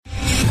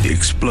The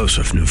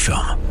explosive new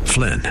film,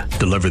 Flynn,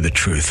 deliver the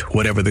truth,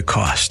 whatever the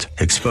cost,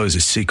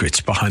 exposes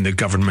secrets behind the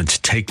government's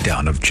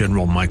takedown of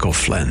General Michael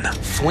Flynn.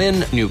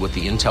 Flynn knew what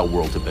the intel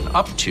world had been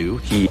up to.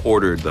 He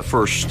ordered the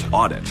first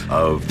audit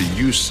of the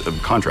use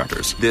of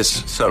contractors.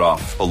 This set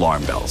off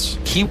alarm bells.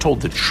 He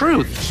told the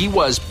truth. He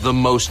was the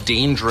most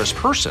dangerous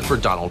person for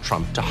Donald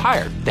Trump to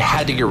hire. They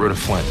had to get rid of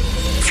Flynn.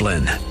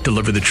 Flynn,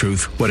 deliver the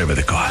truth, whatever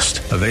the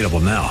cost. Available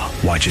now.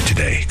 Watch it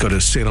today. Go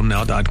to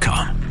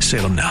salemnow.com.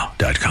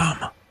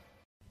 salemnow.com.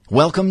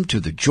 Welcome to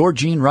the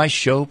Georgene Rice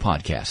Show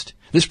podcast.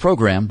 This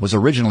program was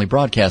originally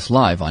broadcast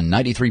live on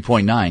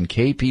 93.9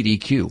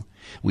 KPDQ.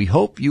 We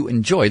hope you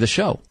enjoy the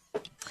show.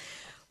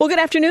 Well, good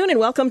afternoon and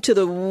welcome to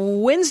the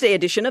Wednesday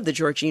edition of the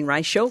Georgene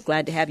Rice Show.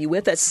 Glad to have you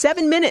with us.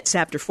 7 minutes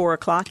after 4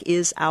 o'clock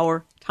is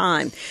our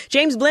time.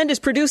 James Blend is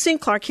producing,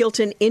 Clark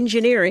Hilton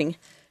engineering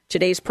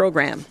today's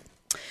program.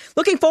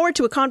 Looking forward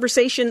to a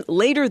conversation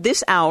later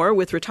this hour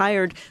with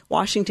retired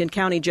Washington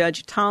County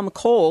Judge Tom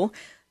Cole.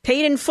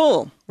 Paid in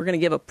full. We're going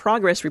to give a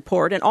progress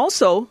report. And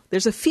also,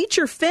 there's a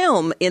feature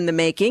film in the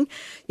making.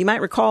 You might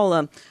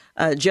recall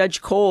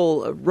Judge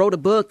Cole wrote a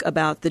book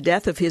about the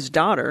death of his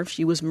daughter.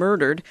 She was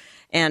murdered.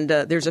 And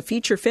there's a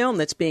feature film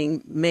that's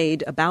being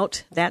made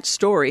about that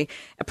story,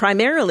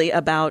 primarily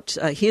about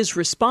his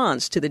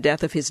response to the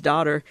death of his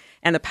daughter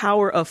and the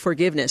power of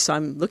forgiveness. So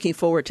I'm looking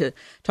forward to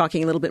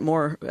talking a little bit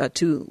more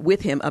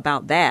with him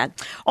about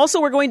that.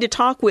 Also, we're going to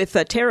talk with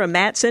Tara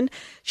Matson.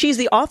 She's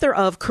the author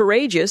of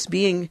Courageous,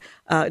 Being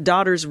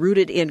Daughters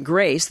Rooted in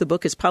Grace. The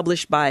book is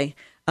published by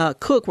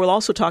Cook. We'll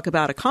also talk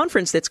about a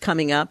conference that's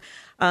coming up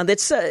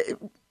that's a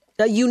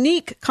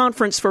unique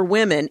conference for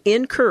women,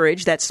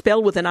 Encourage, that's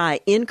spelled with an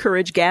I,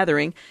 Encourage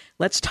Gathering.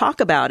 Let's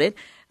talk about it.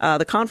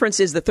 The conference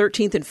is the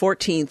 13th and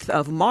 14th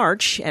of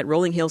March at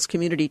Rolling Hills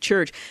Community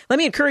Church. Let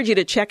me encourage you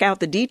to check out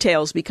the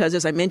details because,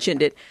 as I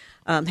mentioned, it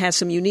has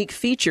some unique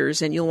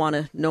features, and you'll want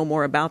to know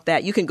more about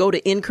that. You can go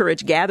to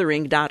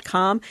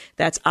encouragegathering.com.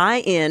 That's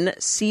INCOURAGE,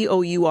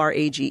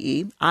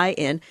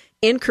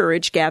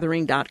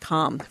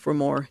 encouragegathering.com for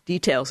more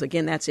details.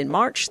 Again, that's in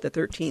March, the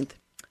 13th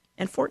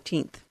and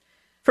 14th.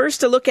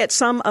 First, to look at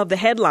some of the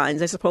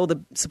headlines. I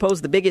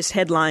suppose the biggest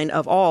headline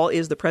of all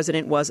is the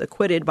president was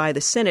acquitted by the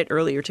Senate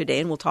earlier today,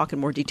 and we'll talk in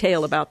more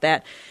detail about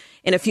that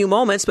in a few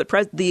moments. But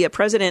the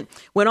president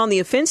went on the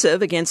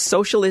offensive against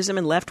socialism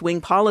and left-wing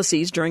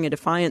policies during a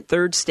defiant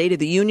third State of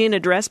the Union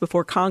address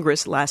before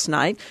Congress last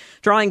night,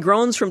 drawing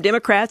groans from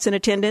Democrats in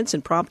attendance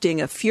and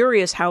prompting a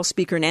furious House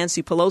Speaker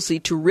Nancy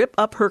Pelosi to rip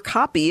up her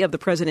copy of the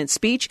president's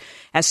speech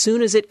as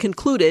soon as it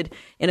concluded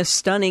in a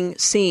stunning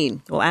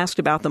scene. Well, asked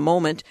about the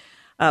moment,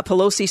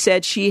 Pelosi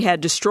said she had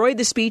destroyed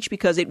the speech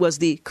because it was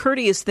the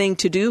courteous thing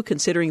to do,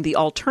 considering the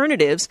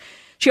alternatives.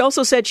 She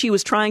also said she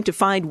was trying to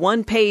find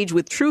one page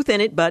with truth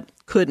in it, but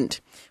couldn't.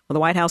 Well,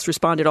 the White House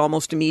responded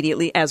almost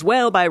immediately as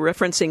well by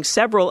referencing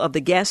several of the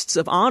guests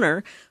of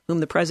honor whom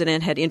the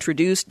president had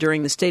introduced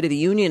during the State of the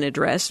Union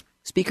address.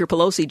 Speaker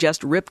Pelosi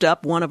just ripped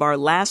up one of our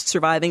last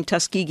surviving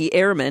Tuskegee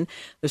Airmen,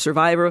 the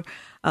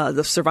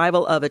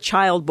survival of a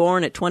child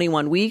born at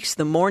 21 weeks,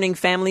 the mourning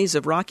families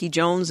of Rocky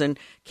Jones and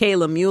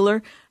Kayla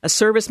Mueller, a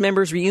service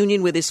member's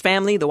reunion with his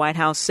family, the White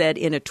House said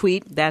in a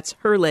tweet. That's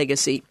her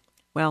legacy.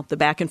 Well, the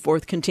back and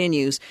forth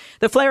continues.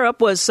 The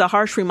flare-up was a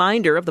harsh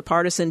reminder of the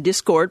partisan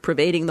discord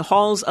pervading the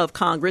halls of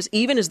Congress,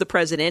 even as the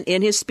president,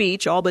 in his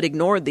speech, all but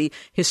ignored the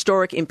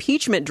historic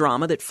impeachment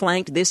drama that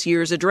flanked this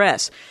year's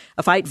address.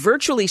 A fight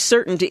virtually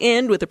certain to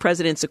end with the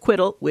president's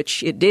acquittal,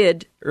 which it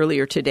did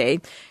earlier today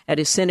at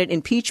his Senate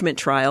impeachment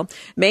trial.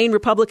 Maine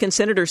Republican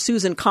Senator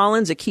Susan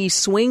Collins, a key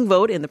swing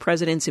vote in the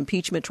president's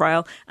impeachment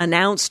trial,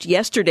 announced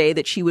yesterday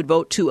that she would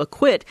vote to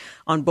acquit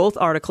on both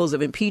articles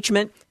of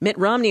impeachment. Mitt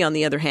Romney, on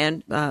the other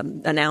hand,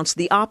 announced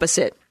the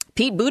opposite.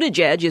 Pete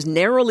Buttigieg is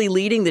narrowly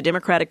leading the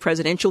Democratic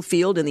presidential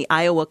field in the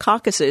Iowa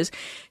caucuses.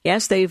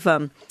 Yes, they've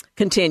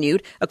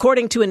continued.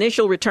 According to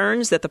initial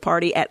returns that the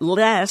party at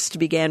last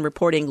began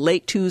reporting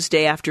late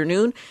Tuesday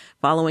afternoon,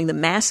 following the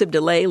massive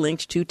delay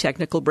linked to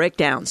technical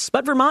breakdowns.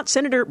 But Vermont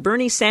Senator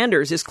Bernie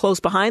Sanders is close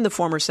behind the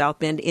former South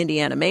Bend,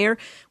 Indiana mayor,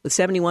 with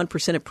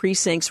 71% of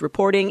precincts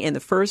reporting in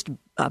the first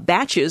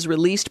batches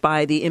released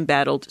by the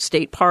embattled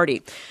state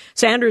party.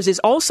 Sanders is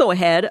also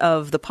ahead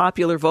of the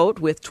popular vote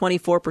with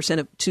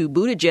 24% to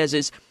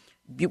Buttigieg's,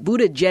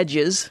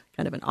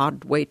 kind of an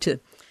odd way to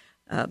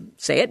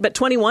say it, but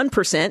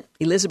 21%,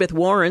 Elizabeth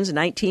Warren's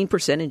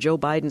 19%, and Joe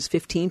Biden's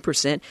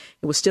 15%. It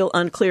was still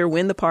unclear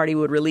when the party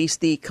would release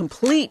the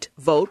complete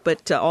vote,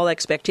 but all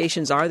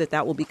expectations are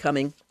that will be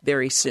coming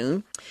very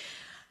soon.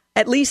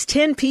 At least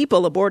 10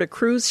 people aboard a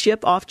cruise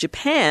ship off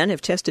Japan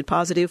have tested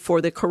positive for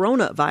the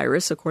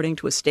coronavirus, according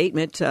to a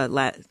statement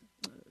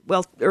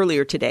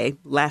earlier today,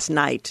 last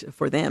night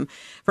for them.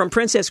 From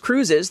Princess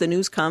Cruises, the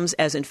news comes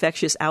as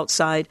infections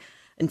outside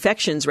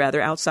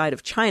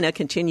of China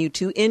continue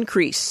to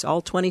increase.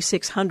 All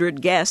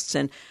 2,600 guests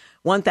and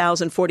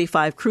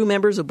 1,045 crew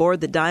members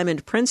aboard the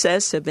Diamond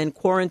Princess have been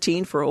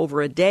quarantined for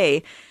over a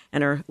day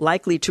and are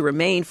likely to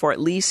remain for at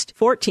least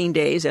 14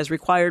 days as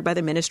required by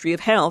the Ministry of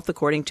Health,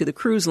 according to the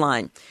cruise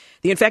line.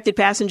 The infected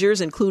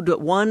passengers include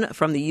 1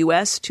 from the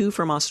U.S., 2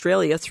 from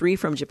Australia, 3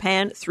 from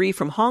Japan, 3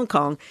 from Hong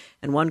Kong,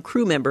 and 1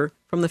 crew member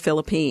from the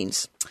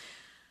Philippines.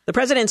 The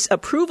president's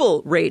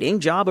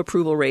job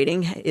approval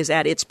rating, is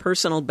at its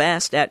personal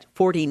best at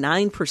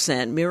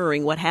 49%,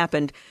 mirroring what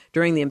happened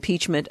during the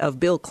impeachment of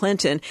Bill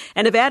Clinton.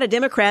 And Nevada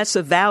Democrats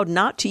have vowed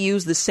not to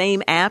use the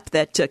same app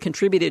that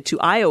contributed to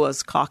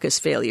Iowa's caucus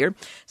failure.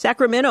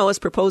 Sacramento is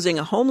proposing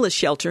a homeless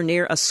shelter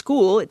near a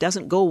school. It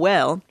doesn't go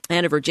well.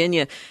 And a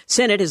Virginia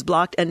Senate has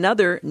blocked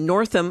another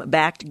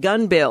Northam-backed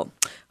gun bill.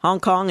 Hong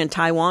Kong and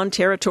Taiwan,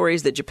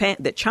 territories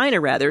that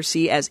China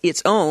see as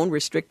its own,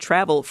 restrict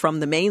travel from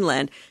the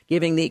mainland,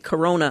 given the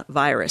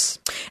coronavirus.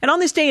 And on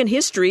this day in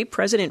history,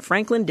 President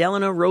Franklin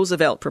Delano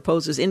Roosevelt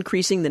proposes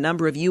increasing the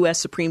number of U.S.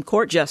 Supreme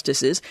Court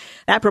justices.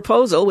 That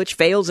proposal, which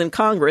fails in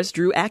Congress,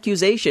 drew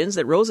accusations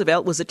that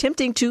Roosevelt was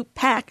attempting to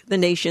pack the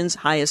nation's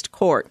highest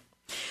court.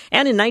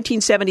 And in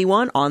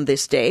 1971, on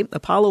this day,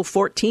 Apollo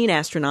 14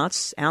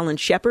 astronauts Alan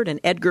Shepard and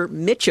Edgar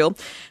Mitchell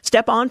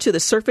step onto the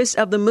surface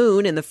of the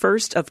moon in the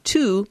first of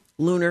 2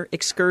 lunar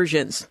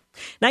excursions.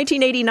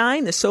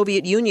 1989, the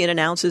Soviet Union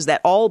announces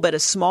that all but a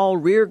small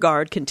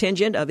rearguard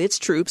contingent of its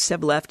troops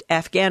have left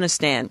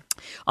Afghanistan.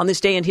 On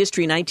this day in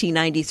history,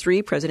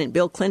 1993, President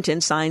Bill Clinton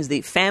signs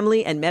the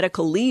Family and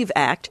Medical Leave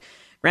Act,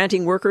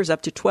 granting workers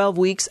up to 12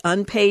 weeks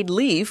unpaid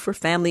leave for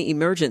family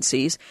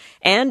emergencies.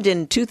 And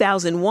in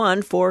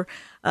 2001, 4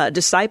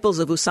 disciples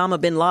of Osama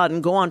bin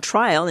Laden go on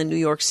trial in New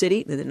York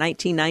City in the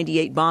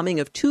 1998 bombing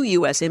of 2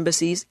 U.S.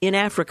 embassies in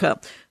Africa.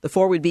 The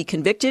 4 would be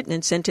convicted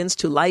and sentenced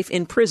to life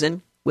in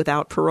prison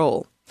without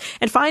parole.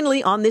 And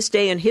finally, on this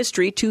day in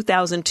history,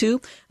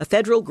 2002, a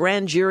federal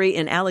grand jury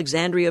in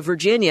Alexandria,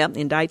 Virginia,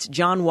 indicts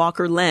John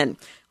Walker Lend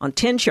on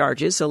 10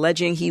 charges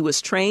alleging he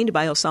was trained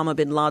by Osama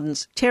bin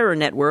Laden's terror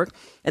network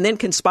and then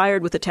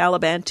conspired with the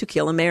Taliban to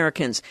kill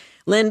Americans.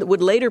 Lend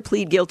would later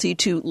plead guilty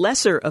to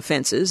lesser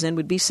offenses and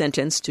would be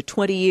sentenced to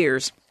 20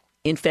 years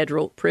in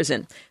federal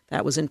prison.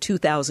 That was in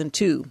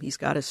 2002. He's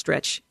got a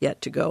stretch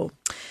yet to go.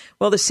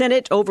 Well, the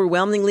Senate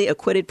overwhelmingly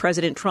acquitted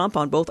President Trump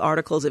on both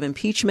articles of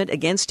impeachment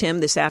against him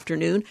this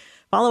afternoon,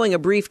 following a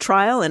brief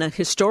trial and a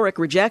historic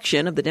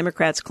rejection of the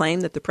Democrats'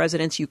 claim that the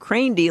president's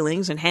Ukraine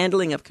dealings and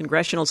handling of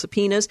congressional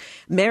subpoenas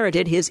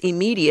merited his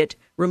immediate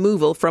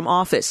removal from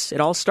office. It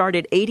all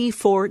started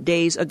 84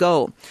 days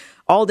ago.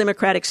 All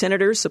Democratic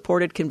senators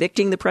supported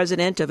convicting the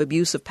president of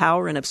abuse of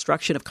power and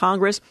obstruction of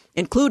Congress,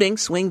 including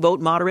swing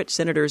vote moderate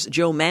Senators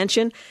Joe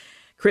Manchin,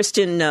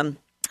 Kristen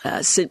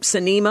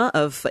Sinema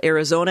of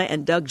Arizona,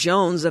 and Doug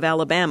Jones of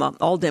Alabama,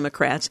 all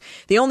Democrats.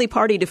 The only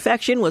party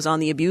defection was on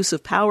the abuse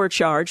of power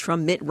charge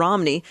from Mitt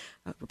Romney,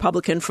 a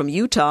Republican from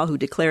Utah, who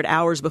declared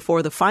hours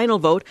before the final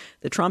vote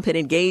that Trump had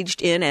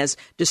engaged in as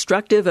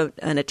destructive of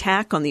an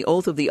attack on the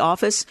oath of the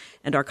office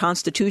and our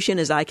Constitution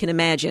as I can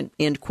imagine,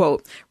 end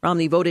quote.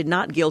 Romney voted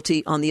not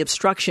guilty on the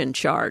obstruction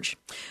charge.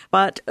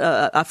 But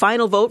a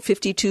final vote,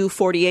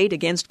 52-48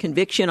 against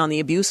conviction on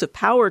the abuse of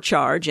power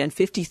charge and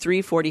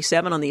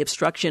 53-47 on the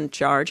obstruction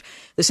charge.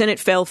 The Senate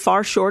fell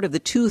far short of the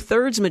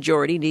 2/3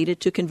 majority needed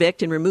to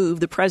convict and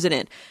remove the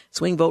president.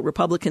 Swing vote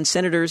Republican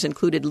senators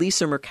included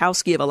Lisa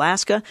Murkowski of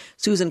Alaska,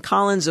 Susan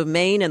Collins of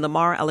Maine, and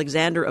Lamar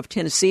Alexander of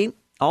Tennessee.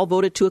 All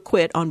voted to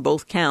acquit on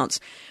both counts.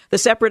 The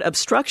separate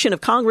obstruction of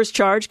Congress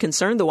charge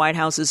concerned the White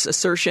House's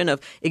assertion of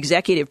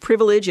executive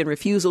privilege and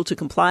refusal to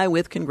comply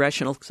with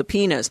congressional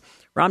subpoenas.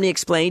 Romney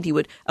explained he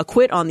would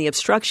acquit on the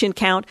obstruction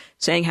count,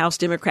 saying House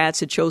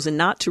Democrats had chosen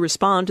not to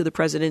respond to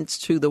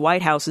the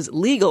White House's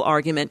legal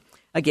argument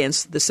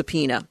against the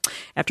subpoena.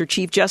 After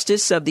Chief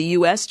Justice of the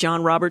U.S.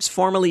 John Roberts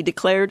formally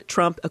declared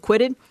Trump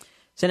acquitted,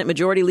 Senate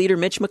Majority Leader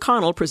Mitch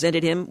McConnell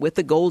presented him with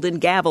the Golden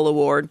Gavel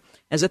Award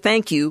as a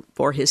thank you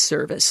for his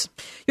service.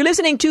 You're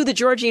listening to The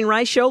Georgene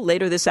Rice Show.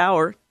 Later this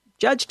hour,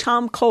 Judge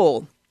Tom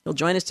Cole. He'll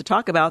join us to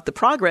talk about the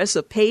progress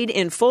of Paid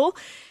in Full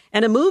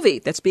and a movie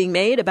that's being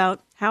made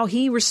about how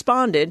he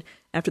responded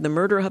after the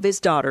murder of his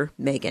daughter,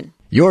 Megan.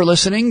 You're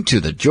listening to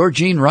The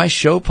Georgene Rice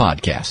Show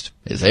podcast.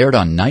 It's aired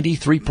on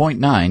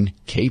 93.9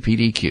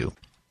 KPDQ.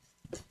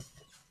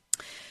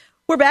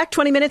 We're back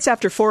 20 minutes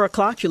after 4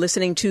 o'clock. You're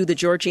listening to The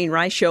Georgene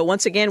Rice Show.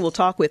 Once again, we'll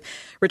talk with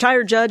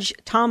retired Judge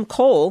Tom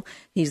Cole.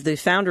 He's the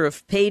founder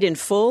of Paid in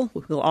Full.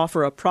 We'll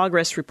offer a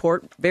progress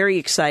report. Very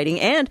exciting.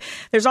 And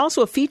there's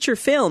also a feature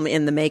film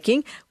in the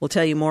making. We'll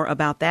tell you more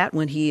about that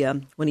when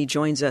he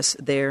joins us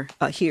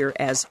here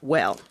as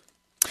well.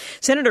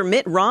 Senator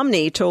Mitt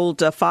Romney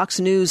told Fox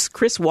News'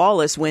 Chris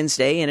Wallace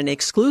Wednesday in an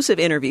exclusive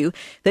interview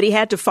that he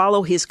had to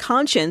follow his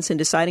conscience in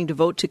deciding to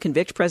vote to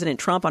convict President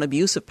Trump on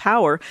abuse of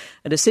power,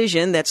 a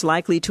decision that's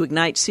likely to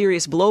ignite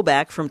serious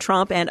blowback from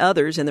Trump and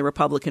others in the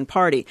Republican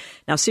Party.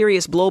 Now,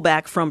 serious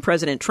blowback from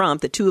President Trump,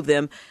 the two of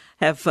them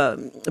have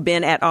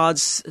been at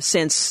odds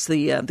since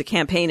the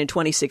campaign in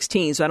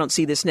 2016, so I don't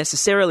see this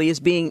necessarily as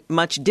being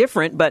much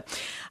different. But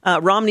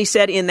Romney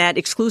said in that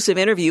exclusive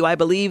interview, "I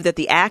believe that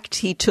the act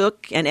he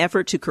took, an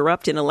effort to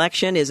corrupt an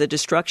election, is a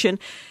destruction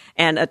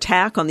and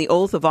attack on the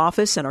oath of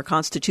office and our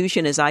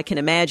Constitution as I can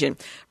imagine."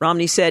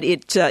 Romney said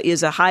it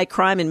is a high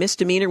crime and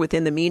misdemeanor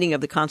within the meaning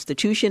of the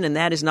Constitution, and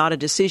that is not a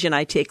decision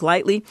I take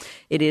lightly.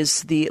 It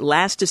is the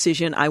last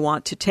decision I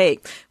want to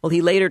take. Well,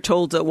 he later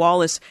told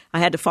Wallace, "I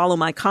had to follow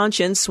my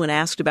conscience when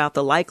asked about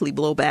the likely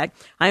blowback.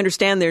 I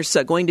understand there's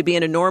going to be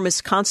an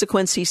enormous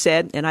consequence," he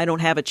said, "and I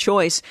don't have a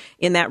choice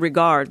in that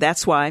regard.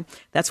 That's why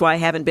I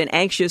haven't been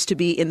anxious to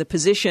be in the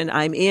position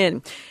I'm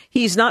in."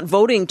 He's not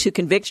voting to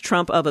convict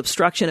Trump of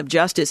obstruction of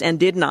justice, and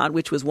did not,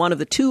 which was one of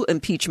the two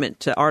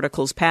impeachment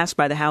articles passed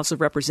by the House of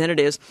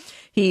Representatives.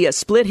 He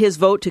split his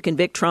vote to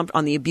convict Trump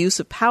on the abuse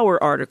of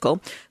power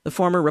article. The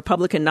former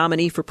Republican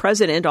nominee for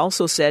president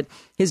also said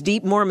his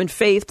deep Mormon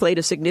faith played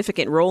a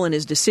significant role in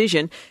his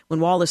decision. When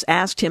Wallace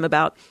asked him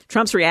about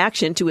Trump's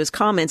reaction to his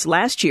comments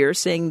last year,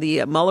 saying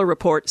the Mueller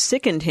report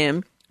sickened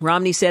him,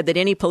 Romney said that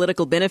any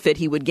political benefit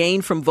he would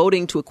gain from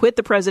voting to acquit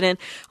the president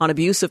on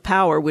abuse of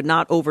power would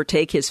not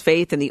overtake his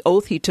faith in the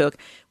oath he took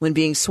when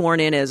being sworn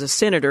in as a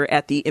senator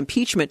at the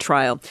impeachment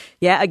trial.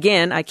 "Yeah,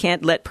 again, I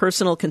can't let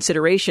personal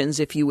considerations,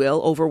 if you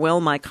will,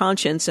 overwhelm my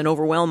conscience and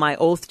overwhelm my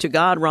oath to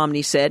God,"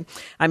 Romney said.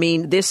 "I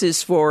mean, this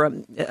is for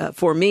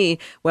me,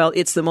 well,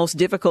 it's the most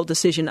difficult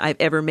decision I've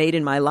ever made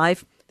in my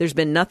life. There's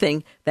been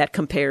nothing that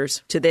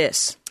compares to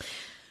this."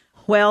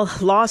 Well,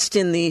 lost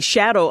in the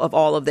shadow of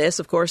all of this,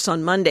 of course,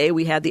 on Monday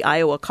we had the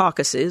Iowa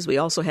caucuses. We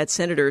also had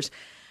senators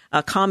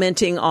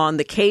commenting on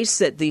the case,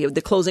 that the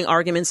closing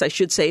arguments, I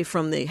should say,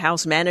 from the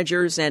House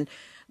managers and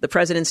the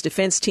president's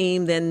defense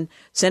team. Then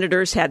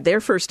senators had their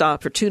first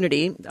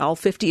opportunity, all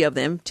 50 of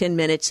them, 10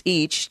 minutes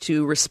each,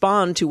 to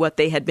respond to what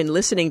they had been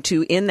listening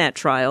to in that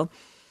trial,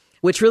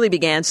 which really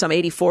began some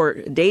 84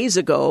 days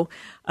ago,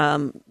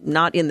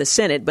 not in the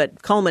Senate,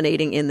 but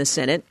culminating in the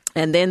Senate,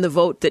 and then the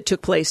vote that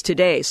took place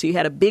today. So you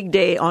had a big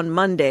day on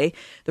Monday,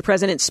 the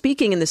president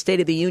speaking in the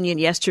State of the Union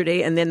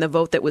yesterday, and then the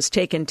vote that was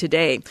taken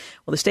today.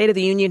 Well, the State of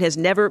the Union has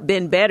never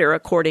been better,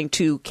 according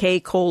to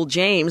Kay Cole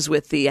James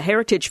with the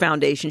Heritage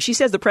Foundation. She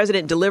says the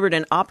president delivered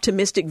an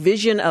optimistic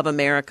vision of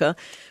America,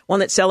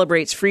 one that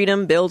celebrates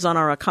freedom, builds on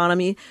our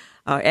economy,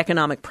 our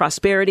economic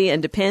prosperity,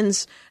 and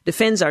defends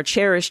our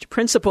cherished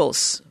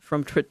principles.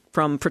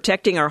 From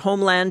protecting our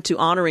homeland to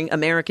honoring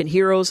American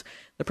heroes,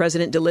 the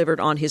president delivered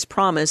on his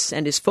promise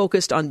and is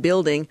focused on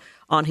building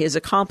on his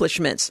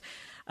accomplishments.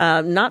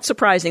 Not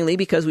surprisingly,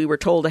 because we were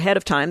told ahead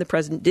of time,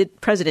 the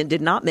president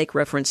did not make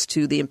reference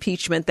to the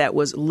impeachment that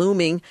was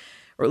looming,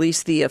 or at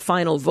least the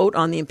final vote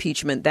on the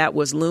impeachment that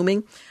was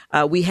looming.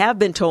 We have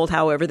been told,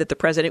 however, that the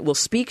president will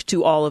speak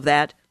to all of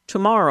that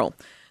tomorrow.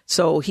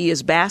 So he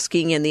is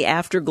basking in the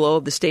afterglow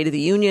of the State of the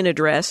Union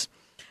address,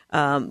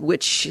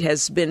 which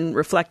has been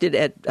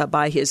reflected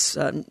by his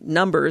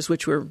numbers,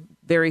 which were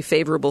very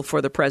favorable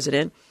for the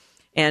president,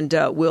 and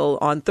will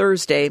on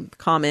Thursday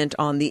comment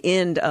on the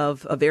end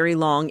of a very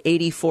long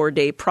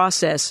 84-day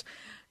process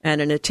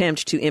and an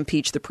attempt to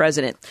impeach the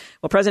president.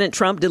 Well, President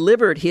Trump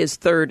delivered his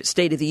third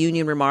State of the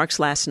Union remarks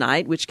last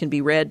night, which can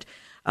be read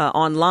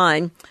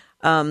online.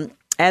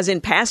 As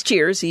in past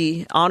years,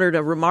 he honored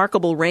a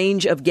remarkable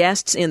range of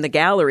guests in the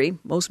gallery.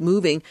 Most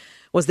moving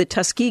was the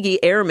Tuskegee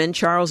Airman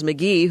Charles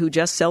McGee, who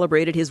just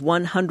celebrated his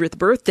 100th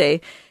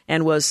birthday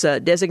and was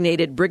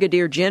designated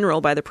Brigadier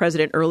General by the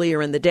president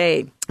earlier in the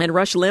day. And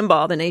Rush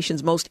Limbaugh, the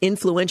nation's most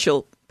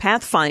influential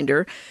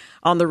pathfinder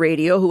on the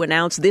radio, who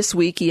announced this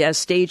week he has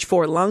stage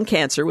 4 lung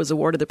cancer, was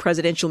awarded the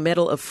Presidential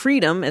Medal of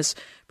Freedom as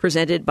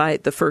presented by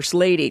the First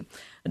Lady.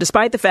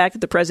 Despite the fact that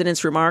the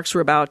president's remarks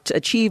were about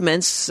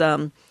achievements,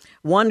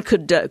 one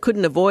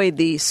couldn't avoid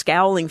the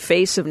scowling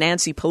face of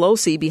Nancy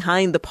Pelosi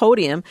behind the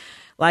podium.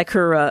 Like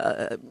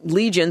her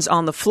legions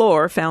on the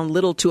floor, found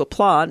little to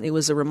applaud. It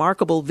was a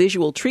remarkable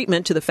visual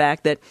treatment to the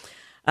fact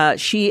that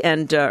she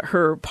and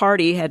her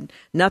party had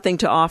nothing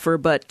to offer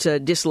but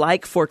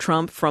dislike for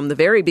Trump from the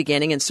very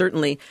beginning, and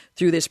certainly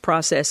through this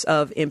process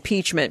of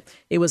impeachment.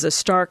 It was a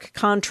stark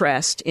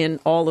contrast in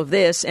all of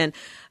this. And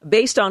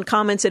based on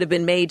comments that have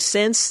been made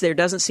since, there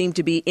doesn't seem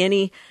to be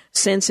any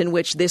sense in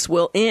which this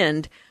will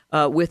end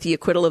with the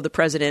acquittal of the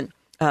president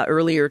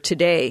earlier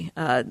today.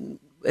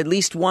 At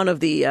least one of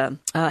the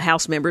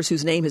House members,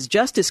 whose name has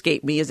just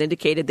escaped me, has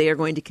indicated they are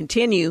going to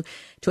continue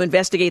to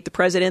investigate the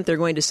president. They're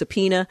going to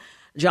subpoena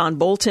John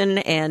Bolton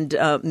and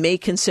may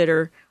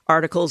consider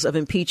articles of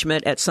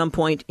impeachment at some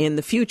point in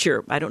the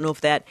future. I don't know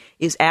if that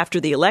is after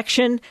the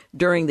election,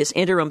 during this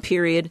interim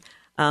period,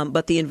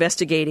 but the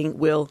investigating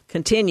will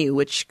continue,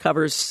 which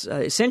covers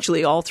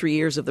essentially all 3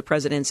 years of the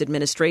president's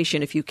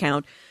administration, if you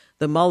count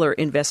the Mueller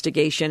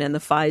investigation and the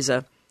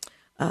FISA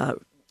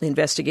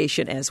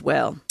investigation as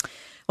well.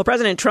 Well,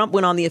 President Trump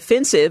went on the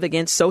offensive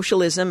against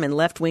socialism and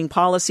left-wing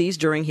policies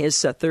during his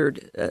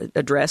third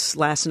address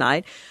last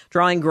night,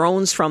 drawing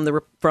groans from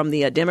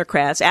the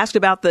Democrats. Asked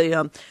about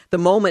the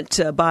moment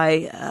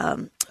by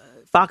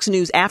Fox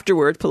News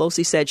afterward,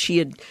 Pelosi said she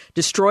had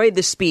destroyed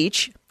the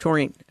speech,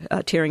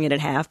 tearing it in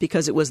half,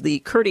 because it was the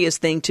courteous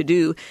thing to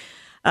do.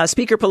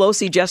 Speaker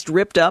Pelosi just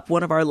ripped up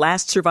one of our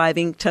last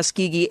surviving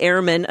Tuskegee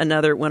Airmen,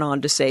 another went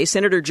on to say.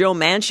 Senator Joe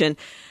Manchin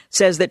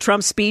says that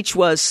Trump's speech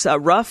was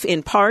rough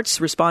in parts.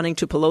 Responding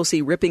to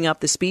Pelosi ripping up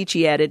the speech,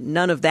 he added,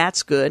 none of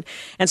that's good.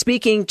 And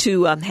speaking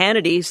to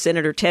Hannity,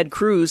 Senator Ted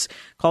Cruz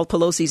called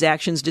Pelosi's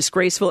actions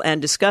disgraceful and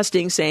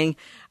disgusting, saying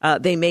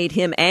they made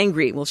him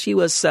angry. Well, she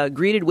was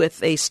greeted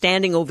with a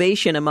standing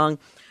ovation among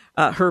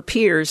her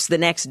peers the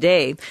next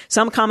day.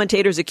 Some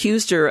commentators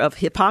accused her of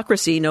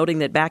hypocrisy, noting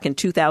that back in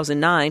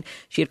 2009,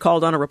 she had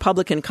called on a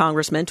Republican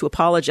congressman to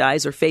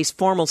apologize or face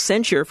formal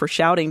censure for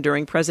shouting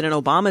during President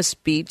Obama's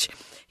speech,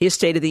 his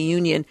State of the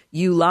Union,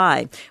 "You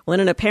lie." Well, in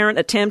an apparent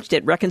attempt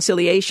at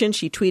reconciliation,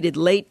 she tweeted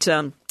late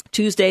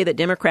Tuesday that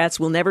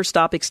Democrats will never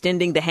stop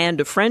extending the hand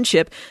of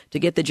friendship to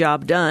get the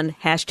job done,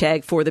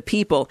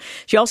 #ForThePeople.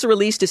 She also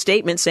released a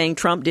statement saying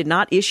Trump did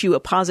not issue a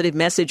positive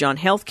message on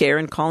health care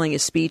and calling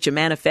his speech a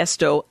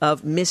manifesto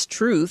of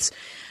mistruths.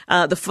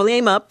 The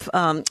flame-up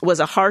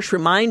was a harsh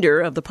reminder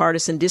of the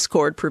partisan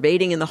discord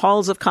pervading in the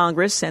halls of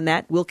Congress, and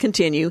that will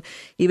continue,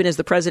 even as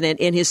the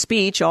president, in his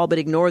speech, all but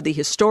ignored the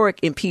historic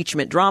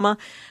impeachment drama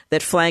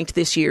that flanked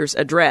this year's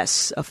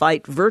address, a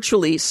fight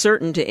virtually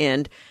certain to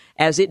end,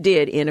 as it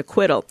did, in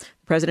acquittal. The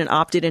president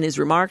opted in his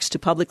remarks to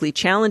publicly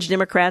challenge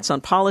Democrats on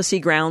policy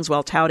grounds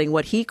while touting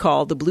what he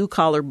called the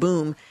blue-collar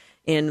boom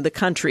in the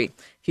country.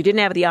 If you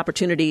didn't have the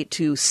opportunity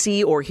to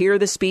see or hear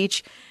the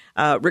speech,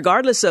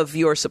 regardless of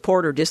your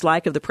support or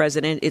dislike of the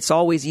president, it's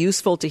always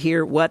useful to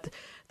hear what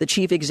the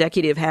chief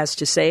executive has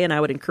to say, and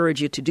I would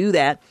encourage you to do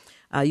that.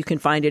 You can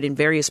find it in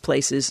various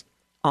places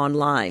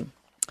online.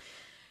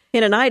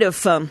 In a night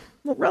of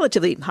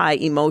relatively high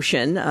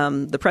emotion,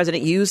 the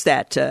president used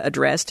that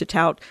address to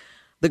tout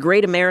the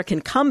great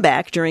American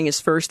comeback during his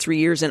first 3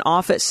 years in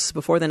office.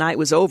 Before the night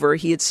was over,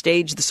 he had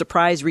staged the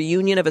surprise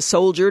reunion of a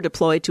soldier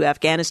deployed to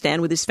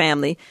Afghanistan with his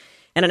family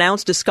and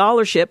announced a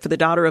scholarship for the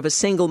daughter of a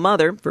single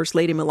mother. First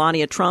Lady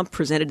Melania Trump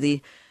presented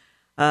the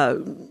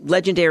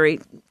legendary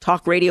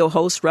talk radio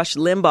host Rush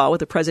Limbaugh with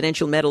the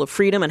Presidential Medal of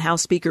Freedom, and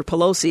House Speaker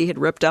Pelosi had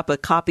ripped up a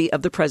copy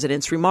of the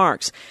president's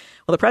remarks.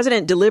 Well, the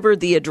president delivered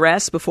the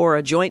address before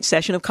a joint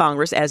session of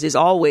Congress, as is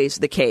always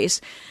the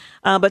case.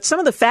 But some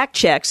of the fact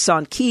checks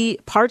on key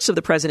parts of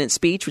the president's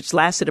speech, which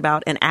lasted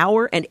about an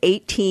hour and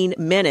 18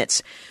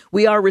 minutes.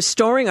 We are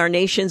restoring our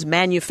nation's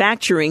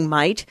manufacturing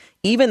might,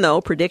 even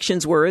though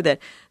predictions were that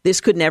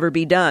this could never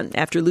be done.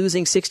 After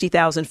losing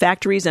 60,000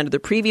 factories under the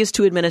previous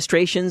two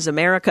administrations,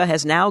 America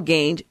has now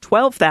gained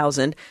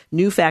 12,000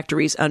 new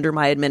factories under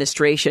my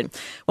administration.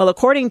 Well,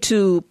 according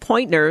to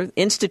Poynter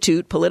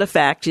Institute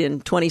PolitiFact,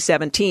 in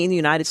 2017, the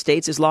United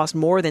States has lost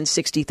more than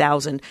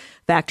 60,000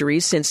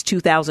 factories since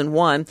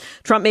 2001.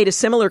 Trump made a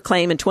similar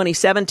claim in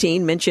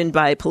 2017, mentioned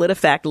by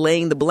PolitiFact,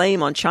 laying the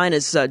blame on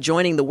China's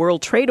joining the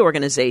World Trade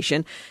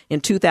Organization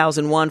in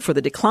 2001 for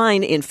the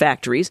decline in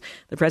factories.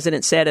 The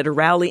president said at a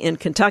rally in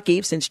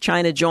Kentucky, since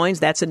China joins,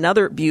 that's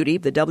another beauty.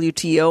 The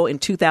WTO in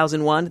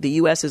 2001, the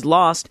U.S. has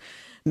lost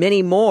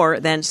many more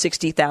than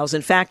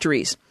 60,000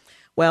 factories.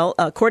 Well,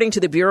 according to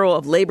the Bureau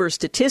of Labor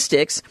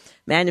Statistics,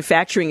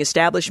 manufacturing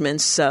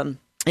establishments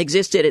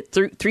existed at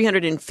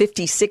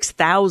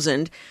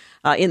 356,000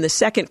 in the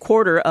second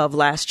quarter of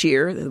last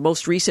year, the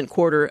most recent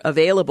quarter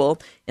available.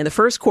 In the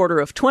first quarter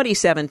of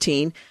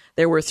 2017,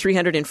 there were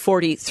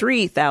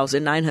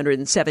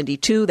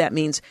 343,972. That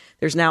means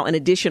there's now an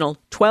additional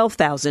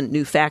 12,000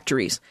 new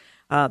factories.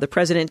 The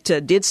president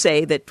did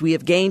say that we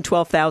have gained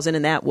 12,000,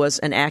 and that was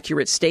an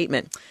accurate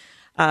statement.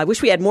 I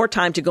wish we had more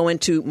time to go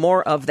into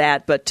more of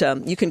that, but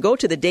you can go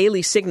to the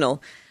Daily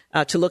Signal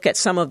to look at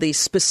some of the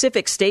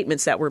specific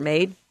statements that were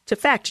made to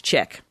fact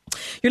check.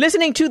 You're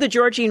listening to The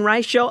Georgene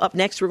Rice Show. Up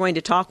next, we're going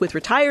to talk with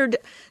retired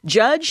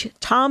Judge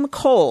Tom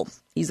Cole.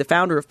 He's the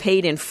founder of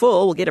Paid in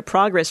Full. We'll get a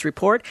progress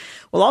report.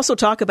 We'll also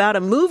talk about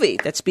a movie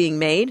that's being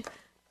made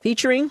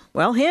featuring,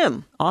 well,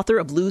 him, author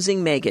of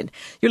Losing Megan.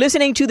 You're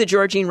listening to The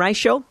Georgene Rice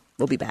Show.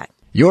 We'll be back.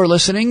 You're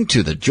listening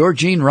to The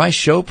Georgene Rice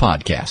Show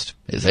podcast.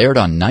 It's aired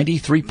on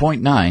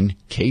 93.9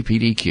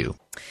 KPDQ.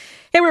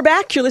 Hey, we're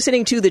back. You're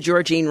listening to The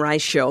Georgene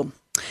Rice Show.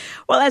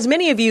 Well, as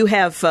many of you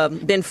have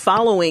been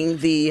following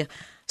the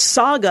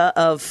saga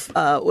of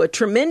a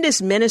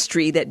tremendous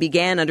ministry that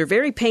began under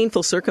very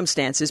painful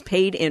circumstances,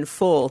 Paid in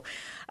Full,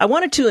 I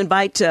wanted to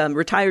invite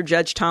retired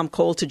Judge Tom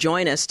Cole to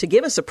join us to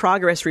give us a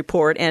progress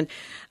report and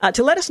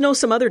to let us know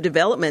some other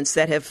developments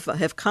that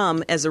have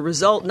come as a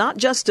result, not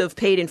just of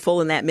Paid in Full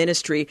in that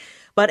ministry,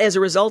 but as a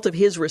result of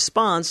his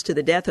response to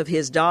the death of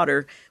his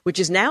daughter, which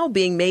is now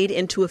being made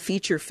into a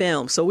feature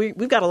film. So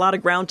we've got a lot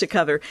of ground to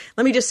cover.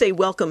 Let me just say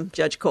welcome,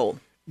 Judge Cole.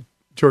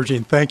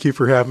 Georgene, thank you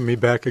for having me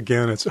back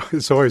again.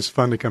 It's always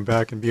fun to come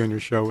back and be on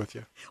your show with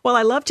you. Well,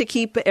 I love to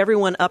keep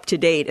everyone up to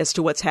date as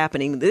to what's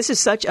happening. This is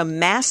such a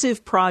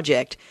massive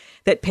project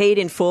that Paid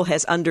in Full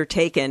has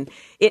undertaken,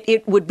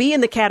 it would be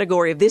in the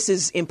category of this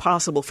is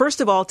impossible. First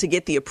of all, to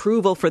get the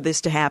approval for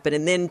this to happen,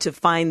 and then to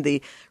find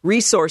the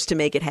resource to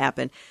make it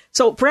happen.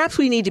 So perhaps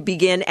we need to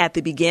begin at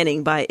the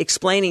beginning by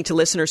explaining to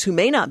listeners who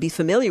may not be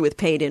familiar with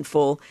Paid in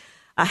Full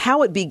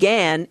how it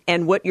began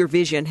and what your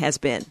vision has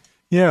been.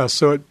 Yeah,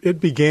 so it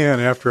began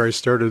after I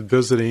started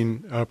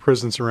visiting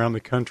prisons around the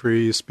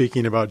country,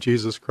 speaking about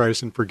Jesus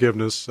Christ and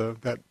forgiveness.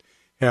 That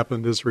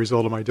happened as a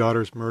result of my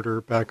daughter's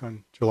murder back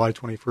on July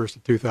 21st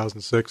of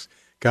 2006.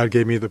 God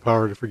gave me the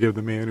power to forgive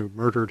the man who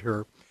murdered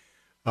her.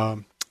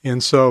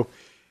 And so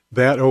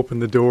that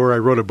opened the door. I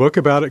wrote a book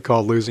about it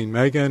called Losing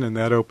Megan, and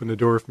that opened the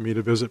door for me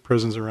to visit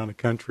prisons around the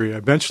country.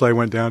 Eventually, I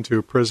went down to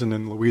a prison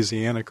in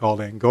Louisiana called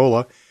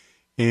Angola,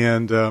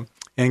 and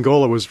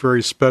Angola was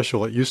very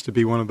special. It used to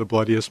be one of the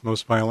bloodiest,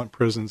 most violent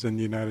prisons in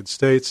the United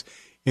States,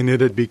 and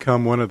it had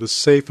become one of the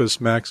safest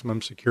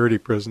maximum security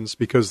prisons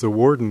because the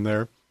warden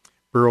there,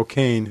 Burl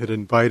Cain, had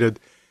invited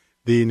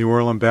the New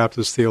Orleans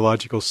Baptist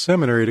Theological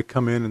Seminary to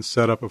come in and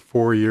set up a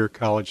 4-year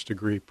college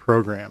degree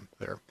program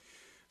there.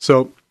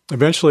 So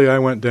eventually I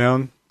went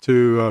down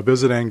to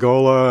visit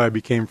Angola. I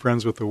became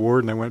friends with the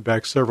warden. I went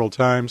back several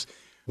times.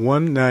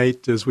 One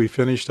night, as we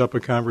finished up a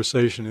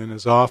conversation in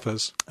his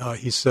office,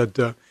 he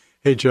said,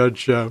 "Hey,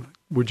 Judge,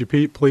 would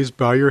you please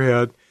bow your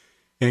head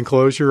and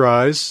close your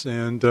eyes,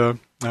 and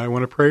I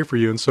want to pray for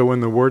you." And so when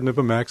the warden of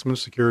a maximum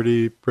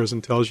security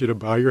prison tells you to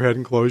bow your head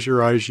and close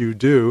your eyes, you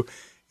do.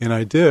 And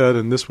I did,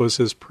 and this was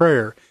his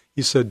prayer.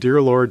 He said,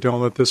 "Dear Lord,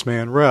 don't let this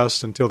man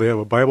rest until they have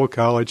a Bible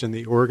college in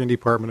the Oregon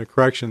Department of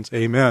Corrections.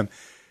 Amen."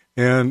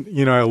 And,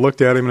 I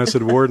looked at him and I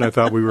said, "Warden, I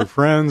thought we were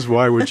friends.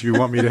 Why would you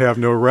want me to have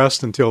no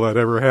rest until that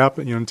ever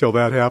happen? Until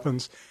that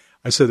happens?"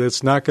 I said,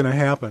 "It's not going to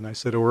happen." I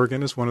said,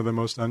 "Oregon is one of the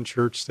most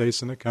unchurched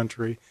states in the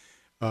country.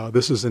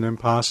 This is an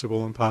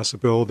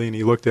impossibility." And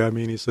he looked at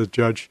me and he said,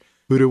 "Judge,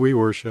 who do we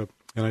worship?"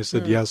 And I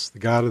said, "Yes, the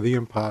God of the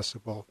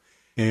impossible."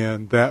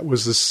 And that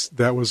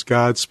was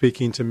God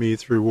speaking to me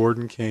through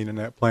Warden Cain, and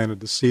that planted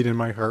the seed in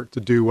my heart to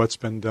do what's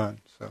been done.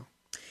 So,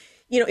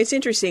 it's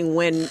interesting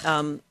when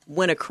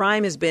a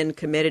crime has been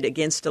committed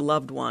against a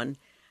loved one.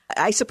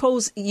 I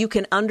suppose you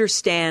can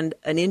understand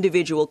an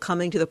individual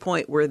coming to the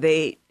point where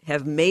they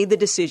have made the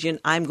decision,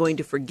 I'm going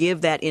to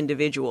forgive that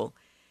individual.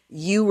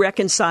 You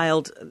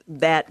reconciled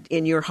that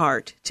in your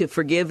heart to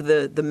forgive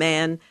the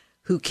man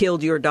who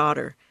killed your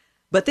daughter.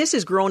 But this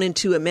has grown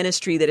into a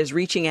ministry that is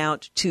reaching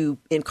out to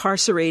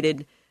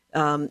incarcerated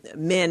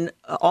men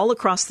all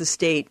across the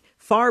state,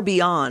 far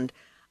beyond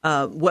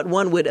what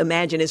one would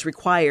imagine is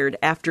required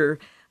after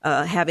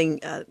having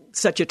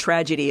such a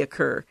tragedy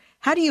occur.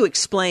 How do you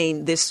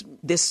explain this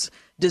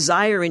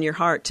desire in your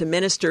heart to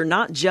minister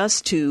not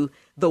just to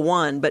the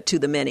one, but to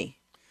the many?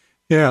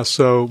 Yeah,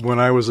 so when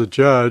I was a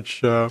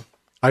judge,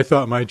 I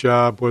thought my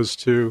job was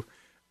to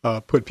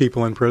put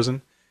people in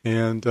prison,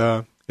 and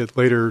it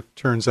later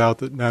turns out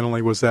that not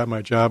only was that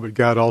my job, but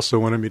God also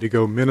wanted me to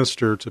go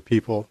minister to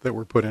people that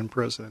were put in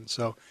prison.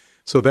 So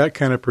that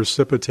kind of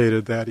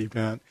precipitated that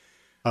event.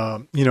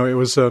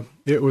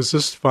 It was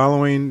just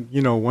following,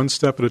 one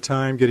step at a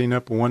time, getting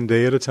up one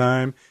day at a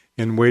time,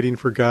 and waiting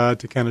for God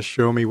to kind of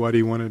show me what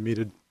he wanted me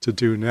to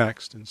do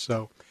next. And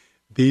so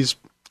these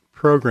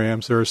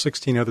programs, there are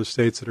 16 other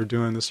states that are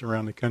doing this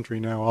around the country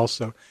now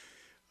also.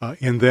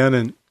 And then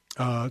in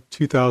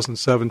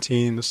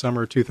 2017, the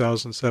summer of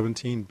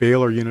 2017,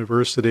 Baylor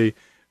University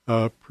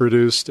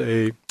produced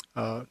a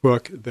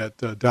book that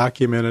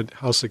documented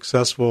how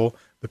successful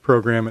the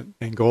program at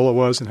Angola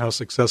was and how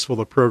successful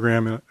the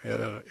program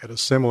at a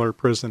similar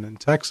prison in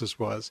Texas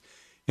was.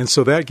 And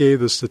so that gave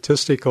the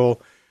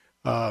statistical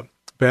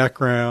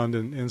background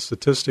and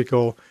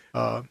statistical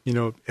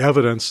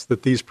evidence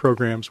that these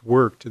programs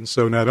worked. And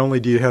so not only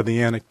do you have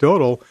the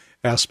anecdotal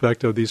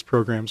aspect of these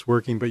programs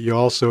working, but you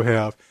also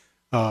have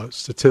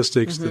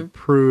statistics that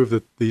prove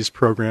that these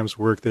programs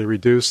work. They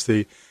reduce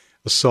the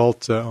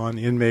assault on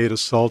inmate,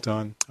 assault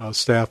on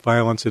staff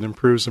violence. It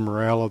improves the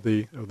morale of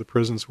the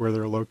prisons where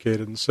they're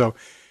located. And so,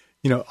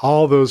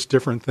 all those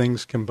different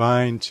things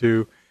combine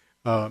to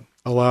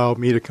allow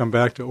me to come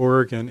back to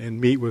Oregon and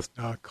meet with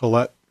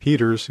Colette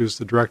Peters, who's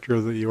the director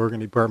of the Oregon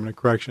Department of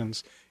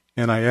Corrections.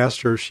 And I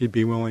asked her if she'd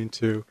be willing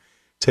to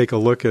take a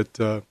look at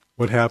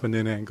what happened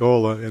in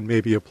Angola and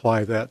maybe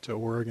apply that to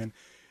Oregon.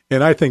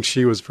 And I think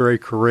she was very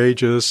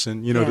courageous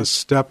and, to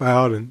step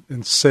out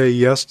and say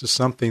yes to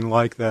something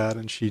like that.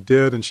 And she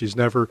did, and she's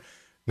never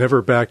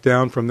backed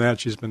down from that.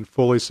 She's been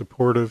fully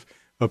supportive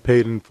of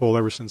Paid in Full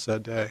ever since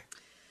that day.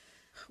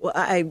 Well,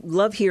 I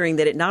love hearing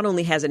that it not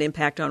only has an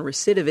impact on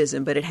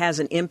recidivism, but it has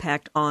an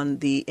impact on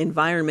the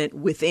environment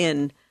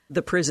within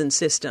the prison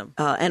system.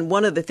 And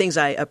one of the things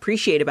I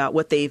appreciate about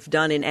what they've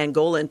done in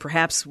Angola, and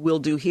perhaps will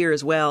do here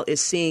as well,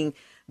 is seeing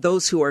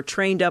those who are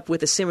trained up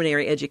with a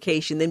seminary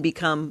education then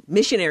become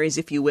missionaries,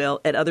 if you will,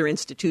 at other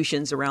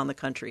institutions around the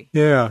country.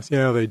 Yeah,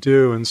 they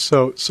do. And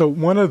so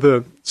one of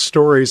the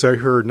stories I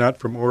heard, not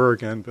from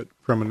Oregon, but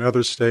from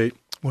another state,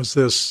 was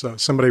this.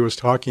 Somebody was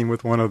talking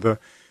with one of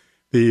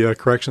the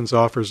corrections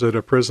officers at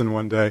a prison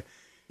one day,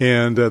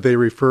 And they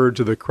referred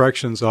to the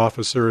corrections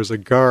officer as a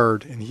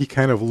guard, and he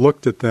kind of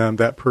looked at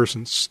that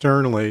person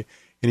sternly,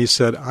 and he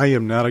said, "I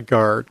am not a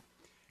guard.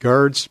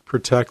 Guards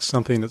protect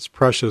something that's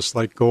precious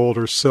like gold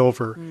or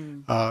silver,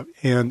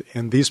 and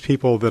these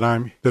people that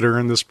are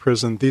in this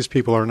prison, these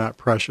people are not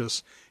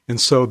precious."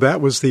 And so that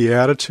was the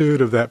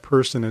attitude of that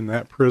person in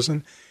that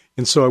prison.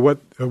 And so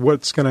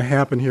what's going to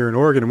happen here in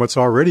Oregon, and what's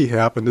already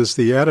happened, is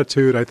the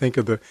attitude, I think,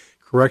 of the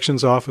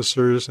corrections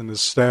officers and the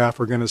staff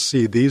are going to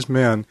see these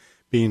men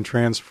being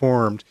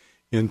transformed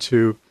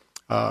into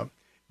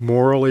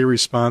morally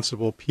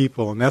responsible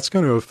people, and that's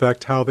going to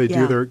affect how they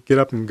get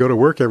up and go to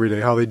work every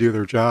day, how they do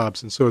their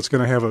jobs. And so it's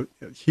going to have a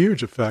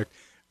huge effect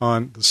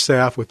on the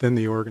staff within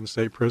the Oregon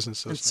State Prison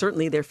System. And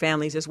certainly their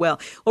families as well.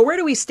 Well, where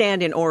do we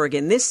stand in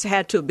Oregon? This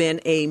had to have been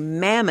a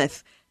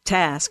mammoth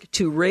task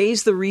to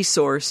raise the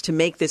resource to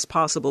make this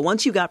possible.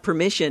 Once you got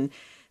permission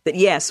that,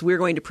 yes, we're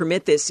going to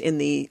permit this in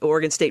the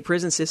Oregon State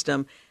Prison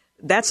System,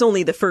 that's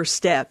only the first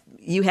step.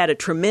 You had a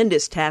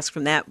tremendous task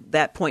from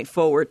that point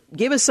forward.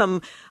 Give us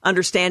some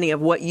understanding of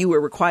what you were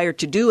required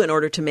to do in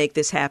order to make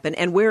this happen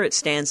and where it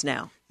stands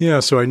now. Yeah,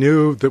 so I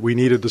knew that we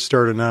needed to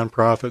start a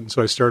nonprofit, and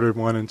so I started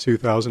one in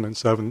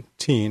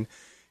 2017,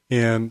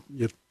 and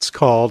it's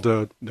called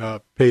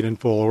Paid in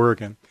Full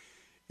Oregon.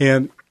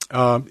 And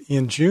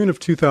in June of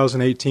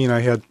 2018, I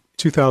had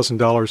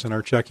 $2,000 in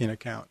our checking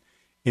account,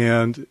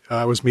 and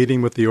I was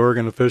meeting with the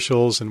Oregon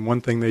officials, and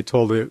one thing they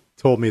told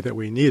me that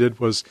we needed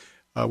was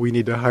we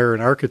need to hire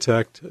an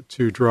architect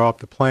to draw up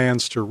the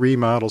plans to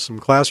remodel some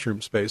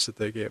classroom space that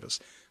they gave us.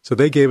 So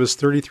they gave us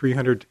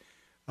 3,300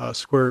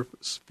 square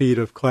feet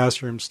of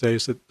classroom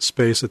space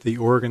at the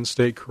Oregon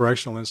State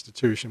Correctional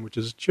Institution, which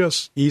is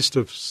just east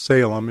of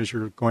Salem as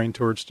you're going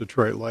towards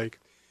Detroit Lake.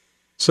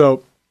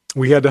 So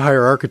we had to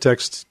hire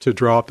architects to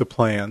draw up the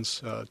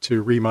plans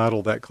to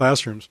remodel that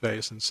classroom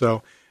space. And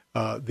so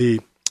the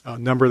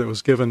number that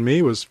was given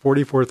me was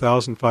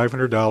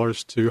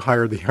 $44,500 to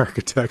hire the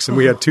architects, and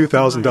we had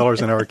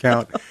 $2,000 in our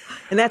account.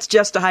 And that's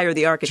just to hire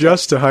the architects?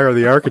 Just to hire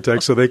the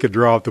architects so they could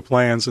draw up the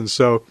plans. And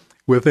so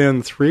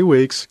within 3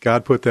 weeks,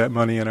 God put that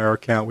money in our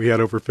account. We had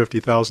over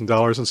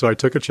 $50,000, and so I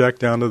took a check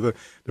down to the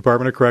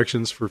Department of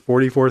Corrections for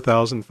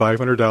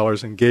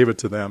 $44,500 and gave it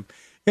to them.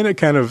 And it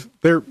kind of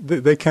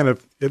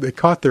they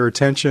caught their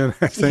attention,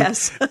 I think.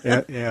 Yes.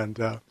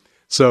 and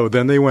so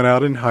then they went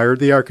out and hired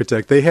the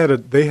architect. They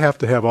have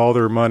to have all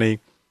their money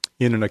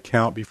in an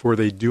account before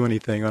they do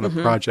anything on a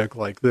project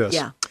like this.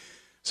 Yeah.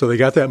 So they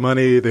got that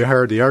money. They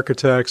hired the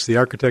architects. The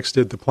architects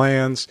did the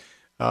plans.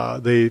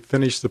 They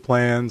finished the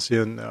plans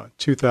in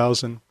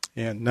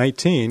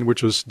 2019,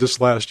 which was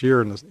this last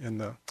year in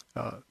the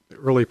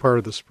early part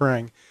of the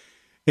spring.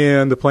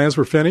 And the plans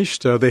were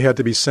finished. They had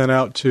to be sent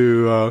out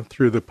to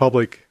through the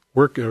public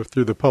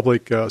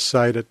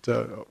site at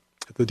the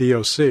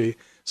DOC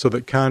so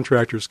that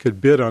contractors could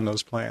bid on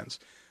those plans.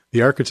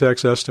 The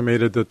architects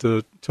estimated that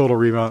the total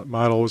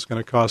remodel was going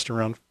to cost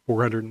around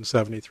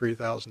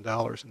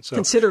 $473,000, and so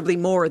considerably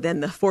more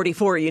than the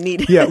 44 you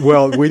needed. Yeah,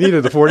 well, we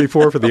needed the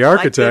 44 for the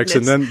architects,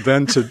 and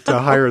then to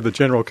hire the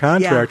general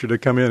contractor to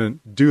come in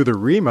and do the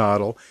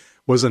remodel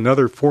was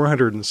another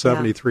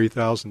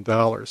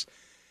 $473,000.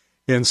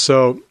 And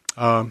so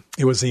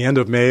it was the end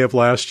of May of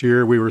last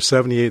year. We were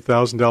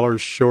 $78,000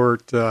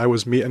 short. I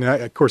was meeting,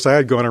 of course, I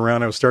had gone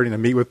around. I was starting to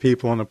meet with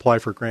people and apply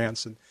for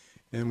grants,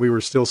 and we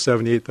were still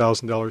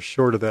 $78,000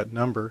 short of that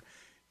number.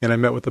 And I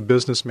met with a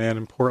businessman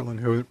in Portland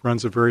who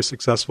runs a very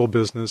successful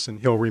business, and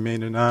he'll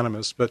remain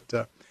anonymous.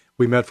 But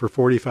we met for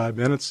 45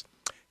 minutes.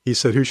 He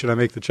said, "Who should I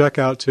make the check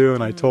out to?"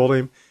 And I told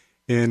him,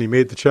 and he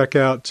made the check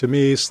out to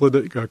me, slid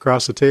it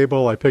across the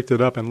table. I picked it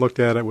up and looked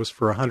at it. It was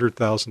for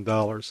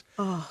 $100,000.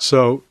 Oh.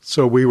 So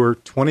we were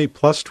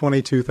plus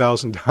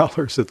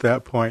 $22,000 at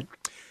that point.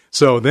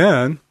 So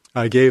then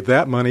I gave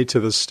that money to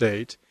the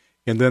state,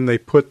 and then they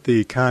put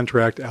the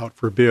contract out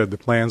for bid. The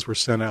plans were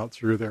sent out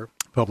through their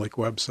public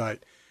website.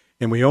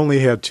 And we only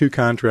had 2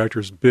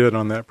 contractors bid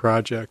on that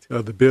project.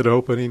 The bid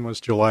opening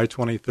was July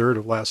 23rd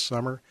of last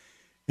summer.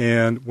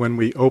 And when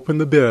we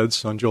opened the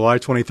bids on July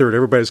 23rd,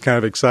 everybody's kind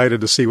of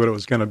excited to see what it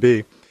was going to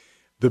be.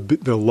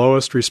 The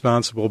lowest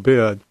responsible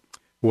bid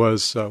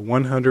was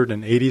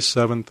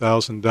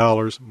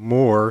 $187,000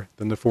 more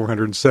than the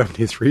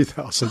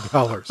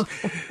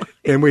 $473,000.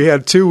 And we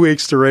had 2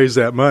 weeks to raise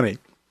that money.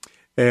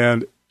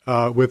 And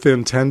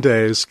within 10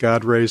 days,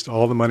 God raised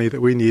all the money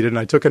that we needed. And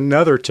I took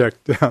another check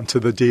down to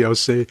the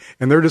DOC,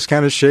 and they're just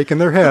kind of shaking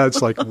their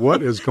heads like,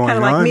 what is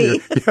going on here?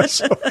 Yeah,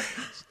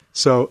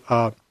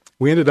 so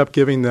we ended up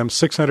giving them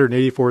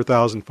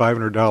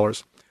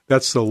 $684,500.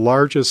 That's the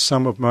largest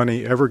sum of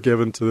money ever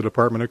given to the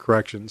Department of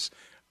Corrections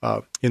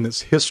in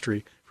its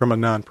history from a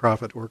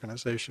nonprofit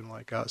organization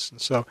like us. And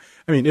so,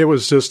 I mean, it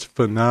was just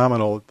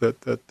phenomenal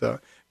that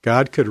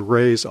God could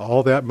raise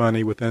all that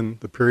money within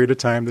the period of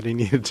time that He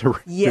needed to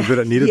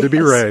to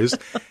be raised,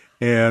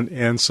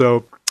 and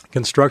so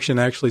construction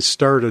actually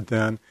started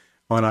then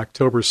on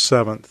October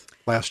 7th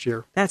last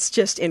year. That's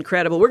just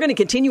incredible. We're going to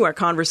continue our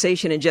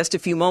conversation in just a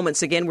few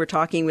moments. Again, we're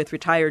talking with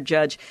retired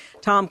Judge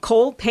Tom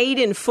Cole, paid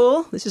in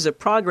full. This is a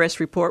progress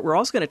report. We're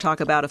also going to talk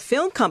about a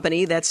film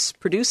company that's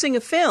producing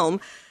a film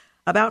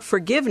about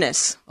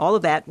forgiveness. All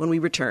of that when we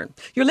return.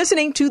 You're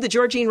listening to The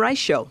Georgene Rice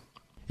Show.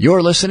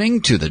 You're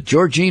listening to the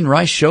Georgene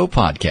Rice Show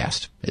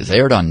podcast. It's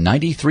aired on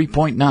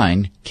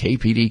 93.9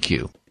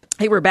 KPDQ.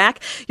 Hey, we're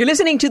back. You're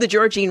listening to the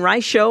Georgene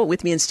Rice Show.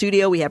 With me in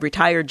studio, we have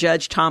retired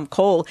Judge Tom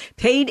Cole,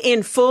 paid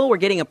in full. We're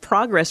getting a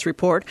progress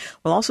report.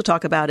 We'll also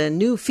talk about a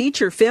new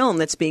feature film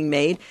that's being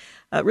made.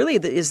 Really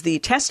is the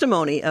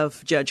testimony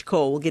of Judge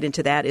Cole. We'll get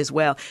into that as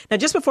well. Now,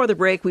 just before the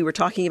break, we were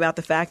talking about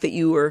the fact that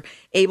you were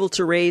able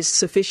to raise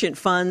sufficient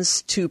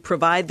funds to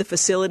provide the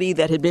facility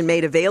that had been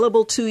made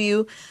available to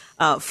you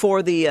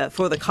for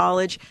the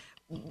college.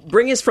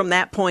 Bring us from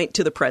that point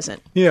to the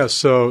present. Yeah,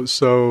 so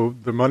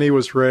the money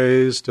was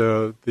raised.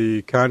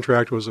 The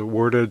contract was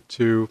awarded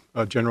to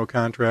a general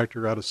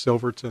contractor out of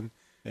Silverton,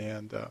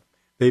 and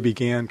they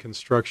began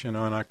construction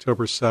on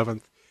October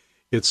 7th.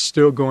 It's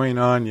still going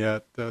on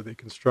yet. The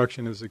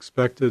construction is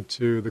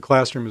the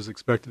classroom is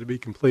expected to be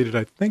completed,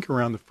 I think,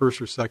 around the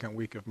first or second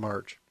week of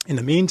March. In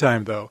the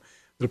meantime, though,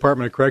 the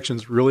Department of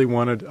Corrections really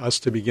wanted us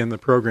to begin the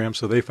program,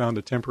 so they found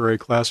a temporary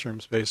classroom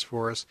space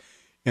for us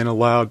and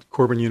allowed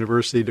Corban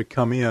University to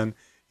come in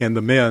and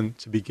the men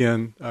to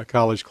begin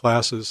college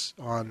classes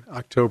on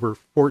October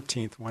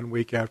 14th, 1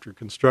 week after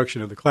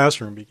construction of the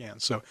classroom began.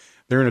 So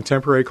they're in a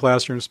temporary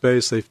classroom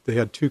space. They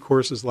had 2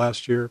 courses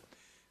last year.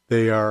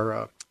 They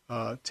are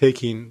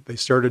they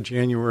started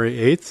January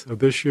 8th of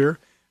this year,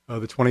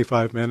 the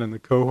 25 men in the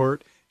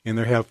cohort, and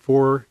they have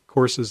 4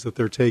 courses that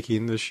they're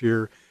taking this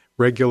year,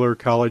 regular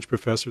college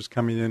professors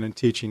coming in and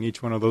teaching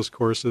each one of those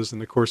courses,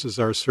 and the courses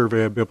are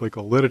Survey of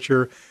Biblical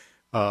Literature,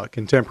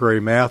 contemporary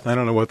math. I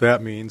don't know what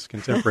that means.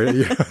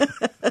 Contemporary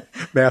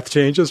math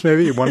changes,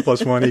 maybe 1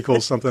 +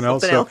 1 = something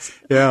else.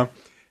 Yeah,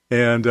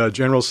 and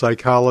general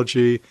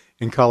psychology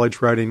and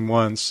college writing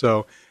 1.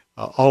 So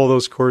all of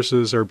those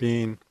courses are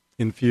being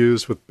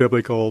infused with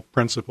biblical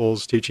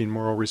principles, teaching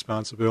moral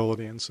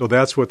responsibility, and so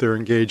that's what they're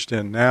engaged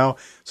in now.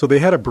 So they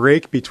had a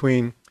break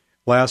between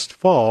last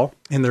fall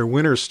and their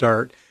winter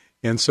start,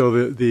 and so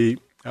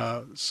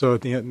so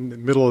at the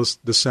middle of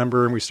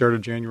December, and we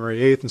started January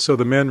 8th, and so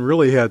the men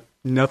really had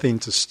nothing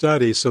to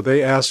study, so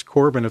they asked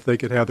Corban if they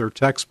could have their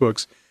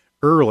textbooks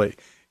early,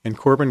 and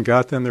Corban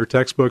got them their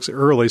textbooks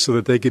early so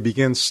that they could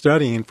begin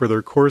studying for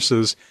their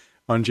courses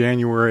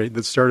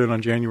that started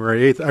on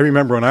January 8th. I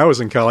remember when I was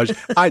in college,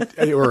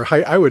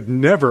 I would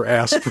never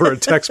ask for a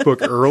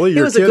textbook early.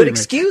 It was a good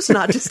excuse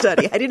not to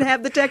study. I didn't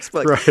have the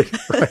textbook.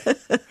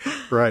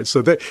 Right.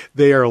 So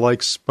they are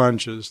like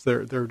sponges.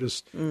 They're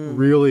just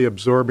really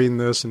absorbing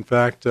this. In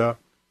fact, out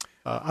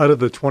of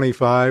the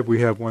 25,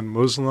 we have 1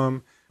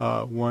 Muslim,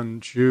 1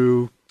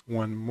 Jew,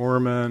 1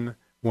 Mormon,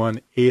 1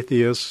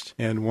 atheist,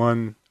 and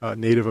 1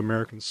 Native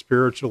American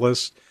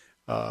spiritualist.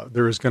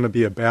 There is going to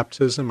be a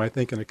baptism, I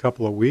think, in a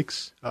couple of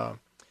weeks.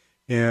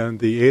 And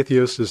the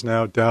atheist is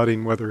now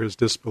doubting whether his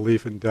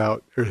disbelief in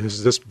God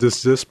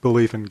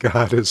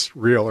is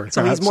real or not.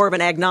 So he's more of an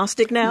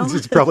agnostic now?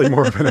 He's probably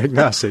more of an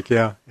agnostic,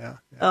 yeah.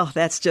 Oh,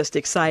 that's just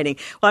exciting.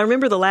 Well, I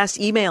remember the last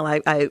email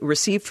I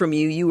received from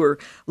you. You were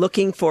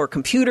looking for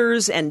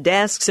computers and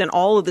desks and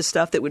all of the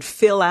stuff that would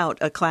fill out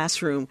a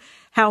classroom.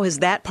 How has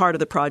that part of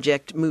the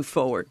project moved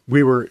forward?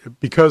 We were,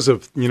 because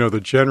of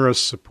the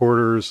generous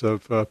supporters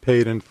of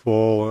Paid in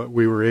Full,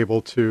 we were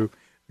able to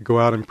go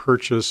out and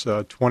purchase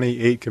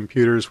 28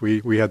 computers.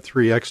 We had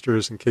 3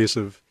 extras in case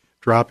of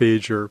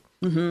droppage or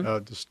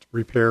just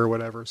repair or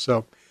whatever.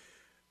 So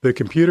the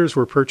computers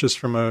were purchased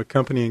from a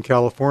company in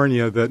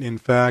California that, in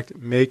fact,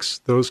 makes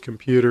those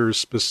computers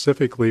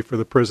specifically for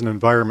the prison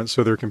environment.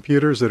 So they're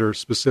computers that are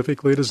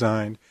specifically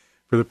designed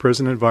for the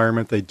prison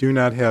environment. They do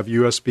not have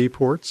USB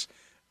ports.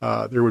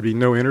 There would be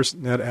no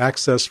internet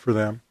access for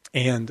them,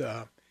 and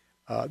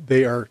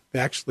they are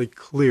actually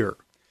clear,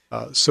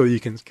 so you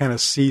can kind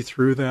of see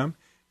through them,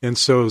 and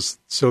so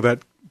that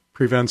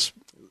prevents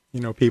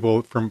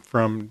people from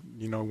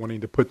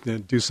wanting to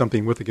do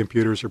something with the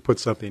computers or put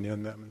something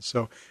in them. And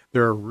so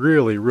they're a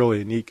really,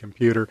 really neat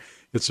computer.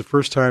 It's the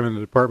first time in the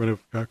Department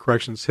of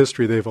Corrections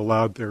history they've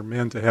allowed their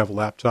men to have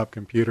laptop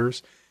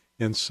computers,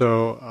 and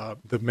so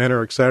the men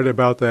are excited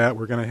about that.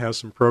 We're going to have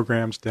some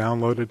programs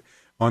downloaded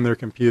on their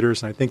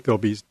computers, and I think they'll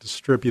be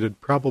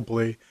distributed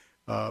probably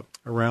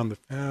around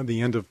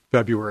the end of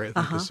February,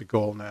 I think is the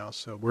goal now.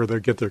 So where they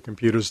get their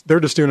computers. They're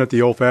just doing it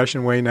the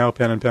old-fashioned way now,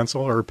 pen and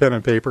pencil or pen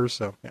and paper.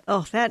 So yeah.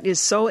 Oh, that is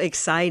so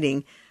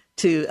exciting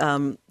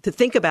to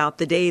think about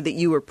the day that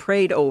you were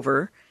prayed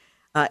over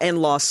and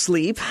lost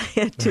sleep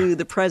to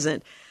the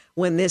present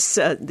when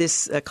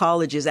this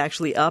college is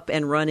actually up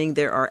and running.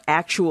 There are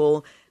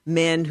actual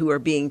men who are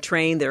being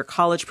trained. There are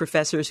college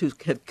professors who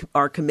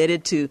are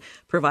committed to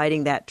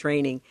providing that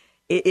training.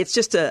 It's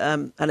just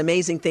an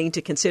amazing thing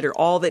to consider,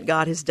 all that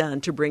God has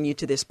done to bring you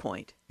to this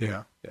point.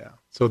 Yeah.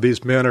 So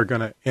these men are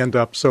going to end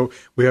up, so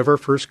we have our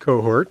first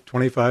cohort,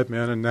 25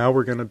 men, and now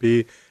we're going to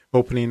be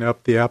opening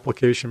up the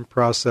application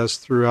process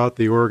throughout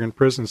the Oregon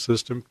prison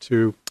system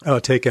to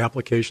take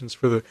applications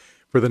for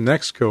the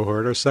next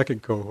cohort, or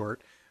second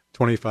cohort,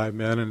 25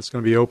 men, and it's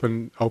going to be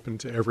open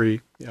to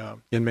every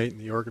inmate in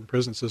the Oregon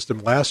prison system.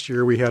 Last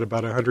year, we had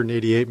about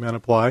 188 men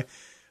apply.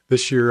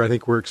 This year, I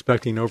think we're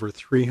expecting over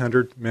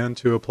 300 men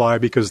to apply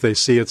because they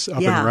see it's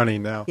up and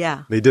running now.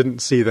 Yeah. They didn't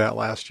see that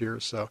last year.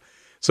 So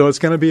it's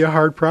going to be a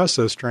hard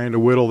process trying to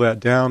whittle that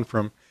down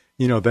from,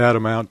 that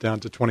amount down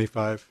to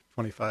 25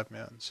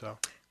 men. So.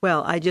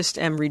 Well, I just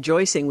am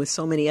rejoicing with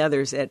so many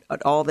others at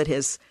all that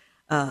has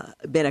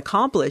been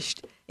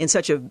accomplished in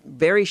such a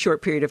very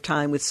short period of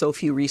time with so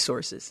few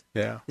resources.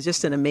 Yeah. It's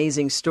just an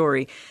amazing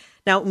story.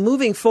 Now,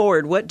 moving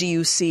forward, what do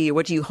you see,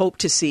 what do you hope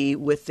to see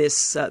with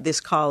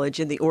this college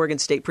in the Oregon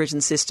State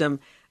Prison System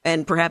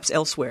and perhaps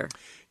elsewhere?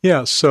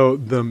 Yeah, so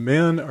the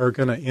men are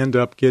going to end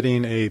up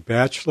getting a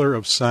Bachelor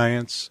of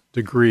Science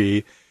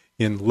degree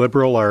in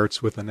liberal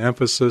arts with an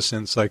emphasis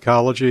in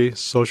psychology,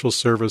 social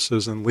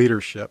services, and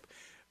leadership.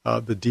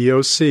 The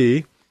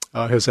DOC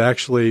has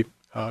actually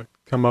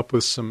come up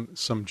with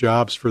some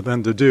jobs for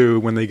them to do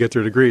when they get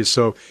their degrees.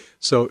 So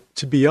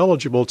to be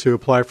eligible to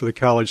apply for the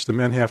college, the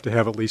men have to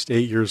have at least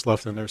 8 years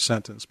left in their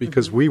sentence,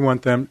 because we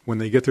want them, when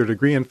they get their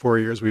degree in 4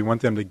 years, we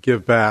want them to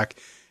give back.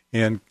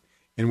 And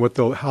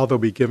how they'll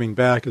be giving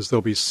back is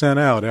they'll be sent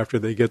out after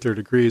they get their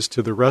degrees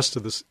to the rest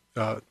of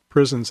the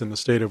prisons in the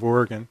state of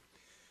Oregon,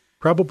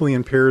 probably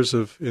in pairs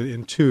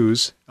in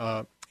twos,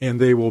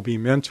 and they will be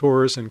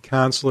mentors and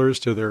counselors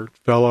to their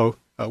fellow.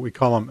 We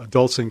call them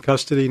adults in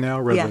custody now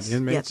rather than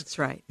inmates. Yes, that's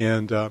right.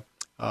 And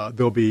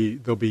they'll be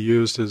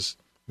used as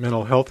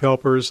mental health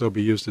helpers. They'll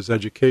be used as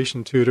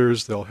education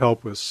tutors. They'll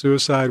help with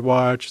suicide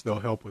watch. They'll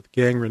help with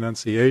gang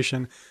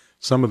renunciation.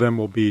 Some of them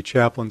will be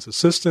chaplain's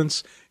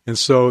assistants. And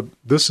so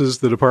this is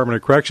the Department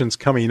of Corrections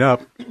coming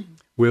up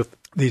with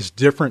these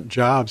different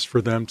jobs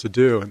for them to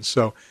do. And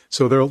so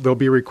they'll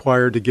be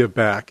required to give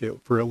back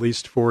for at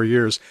least 4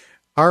 years.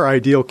 Our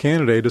ideal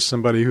candidate is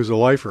somebody who's a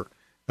lifer.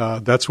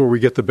 That's where we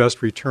get the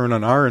best return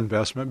on our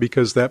investment,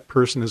 because that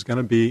person is going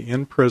to be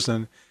in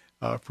prison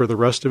for the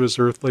rest of his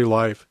earthly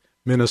life,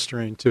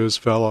 ministering to his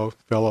fellow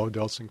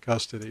adults in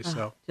custody.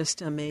 So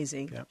just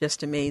amazing, yeah.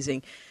 Just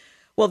amazing.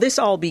 Well, this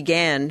all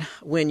began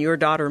when your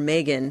daughter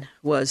Megan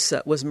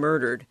was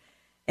murdered,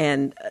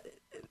 and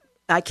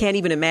I can't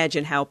even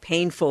imagine how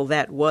painful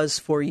that was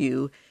for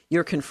you.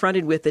 You're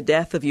confronted with the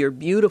death of your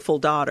beautiful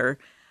daughter,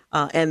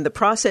 and the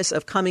process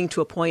of coming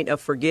to a point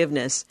of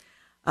forgiveness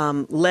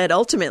led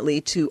ultimately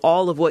to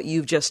all of what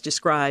you've just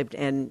described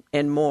and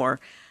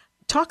more.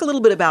 Talk a little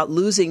bit about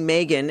losing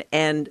Megan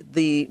and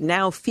the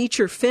now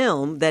feature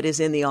film that is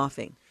in the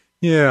offing.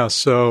 Yeah,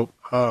 so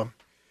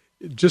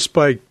just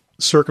by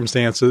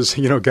circumstances,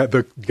 a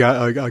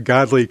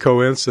godly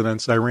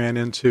coincidence, I ran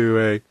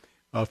into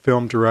a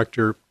film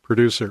director,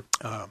 producer,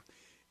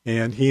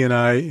 and he and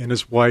I and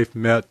his wife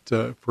met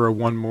for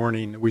one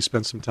morning. We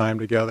spent some time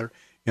together,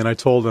 and I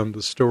told him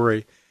the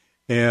story.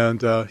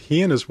 And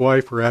he and his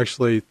wife were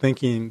actually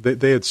thinking that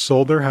they had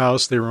sold their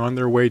house. They were on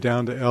their way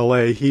down to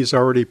L.A. He's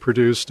already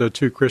produced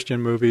 2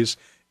 Christian movies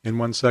and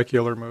 1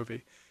 secular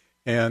movie.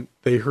 And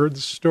they heard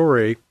the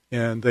story,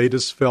 and they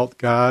just felt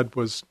God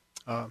was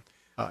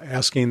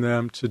asking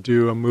them to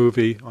do a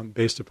movie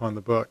based upon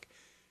the book.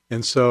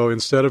 And so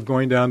instead of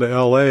going down to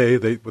L.A.,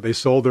 they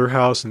sold their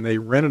house, and they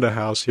rented a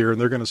house here, and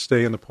they're going to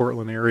stay in the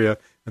Portland area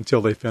until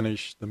they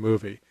finish the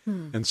movie.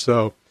 And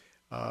so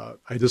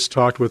I just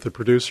talked with the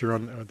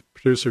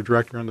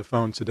producer-director on the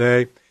phone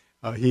today.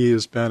 He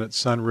has been at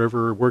Sun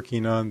River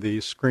working on the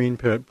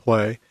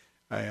screenplay,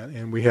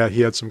 and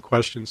he had some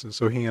questions, and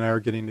so he and I are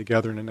getting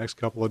together in the next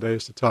couple of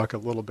days to talk a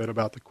little bit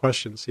about the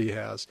questions he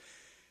has.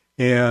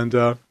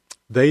 And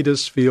they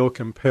just feel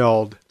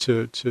compelled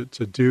to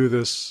do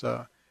this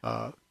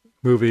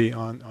movie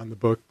on the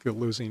book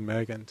Losing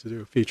Megan, to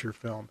do a feature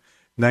film.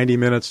 90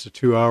 minutes to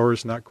 2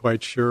 hours, not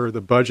quite sure. The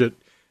budget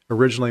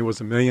originally was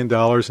 $1 million,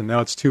 and now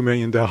it's $2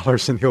 million,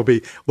 and he'll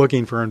be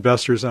looking for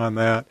investors on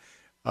that.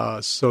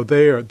 So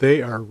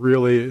they are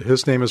really.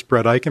 His name is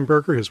Brett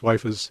Eichenberger. His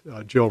wife is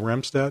Jill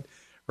Remstead,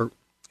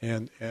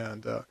 and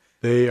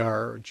they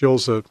are.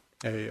 Jill's a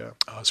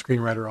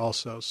screenwriter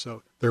also.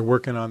 So they're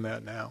working on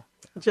that now.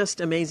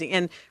 Just amazing.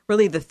 And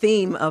really the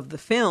theme of the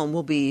film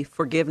will be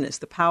forgiveness,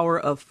 the power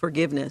of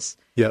forgiveness.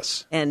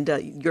 Yes. And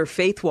your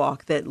faith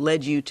walk that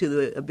led you to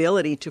the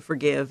ability to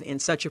forgive in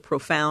such a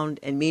profound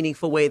and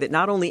meaningful way that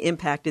not only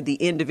impacted the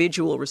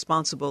individual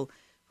responsible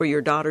for your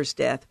daughter's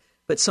death,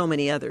 but so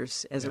many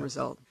others as a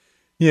result.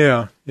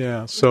 Yeah.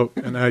 So,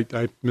 and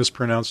I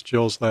mispronounced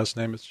Jill's last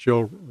name. It's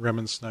Jill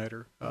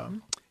Remensnyder.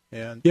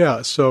 And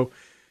yeah, so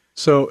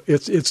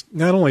it's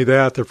not only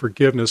that, the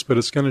forgiveness, but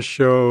it's going to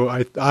show,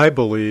 I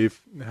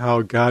believe,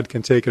 how God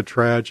can take a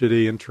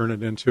tragedy and turn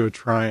it into a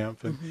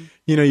triumph. And,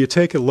 you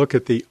take a look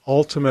at the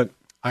ultimate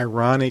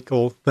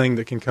ironical thing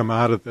that can come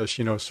out of this,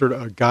 sort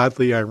of a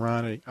godly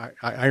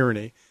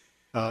irony,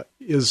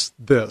 is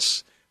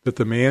this, that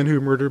the man who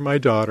murdered my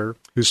daughter,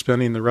 who's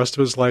spending the rest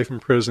of his life in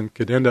prison,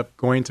 could end up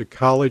going to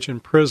college in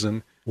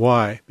prison.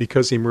 Why?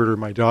 Because he murdered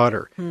my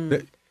daughter.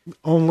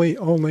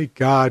 Only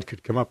God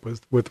could come up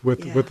with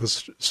a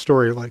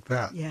story like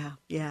that.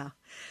 Yeah.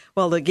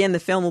 Well, again, the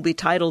film will be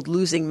titled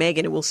Losing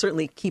Megan, and we'll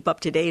certainly keep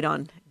up to date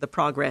on the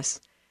progress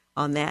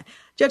on that.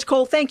 Judge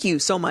Cole, thank you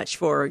so much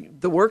for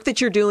the work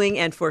that you're doing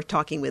and for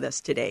talking with us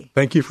today.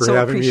 Thank you for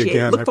having me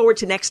again. Look forward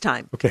to next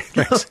time. Okay,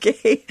 thanks.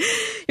 Okay.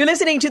 You're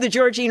listening to The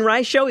Georgene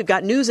Rice Show. We've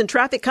got news and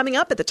traffic coming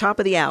up at the top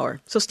of the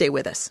hour, so stay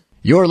with us.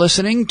 You're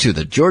listening to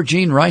The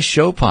Georgene Rice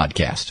Show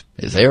podcast.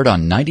 It's aired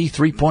on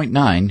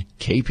 93.9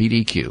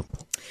 KPDQ.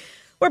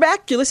 We're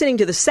back. You're listening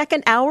to the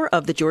second hour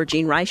of The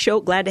Georgene Rice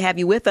Show. Glad to have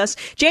you with us.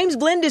 James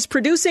Blend is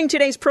producing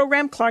today's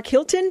program. Clark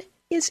Hilton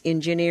is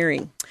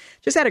engineering.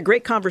 Just had a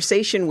great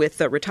conversation with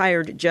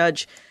retired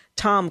Judge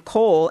Tom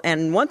Cole.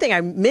 And one thing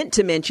I meant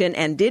to mention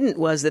and didn't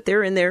was that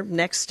they're in their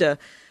next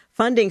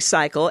funding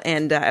cycle.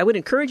 And I would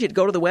encourage you to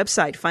go to the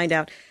website, find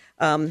out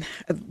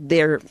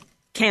their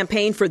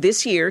campaign for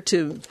this year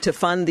to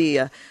fund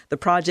the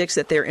projects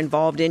that they're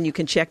involved in. You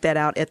can check that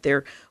out at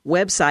their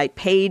website,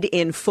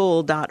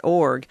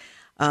 paidinfull.org.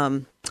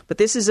 But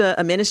this is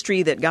a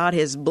ministry that God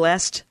has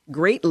blessed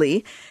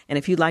greatly. And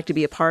if you'd like to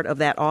be a part of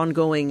that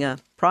ongoing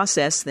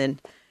process, then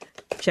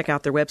check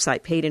out their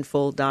website,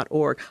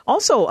 paidinfull.org.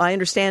 Also, I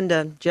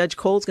understand Judge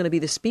Cole's going to be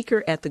the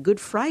speaker at the Good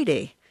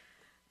Friday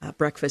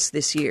breakfast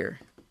this year.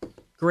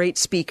 Great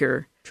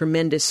speaker,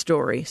 tremendous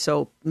story.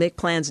 So make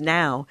plans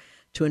now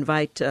to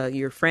invite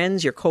your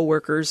friends, your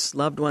coworkers,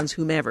 loved ones,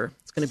 whomever.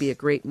 It's going to be a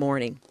great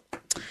morning.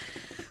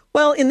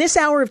 Well, in this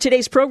hour of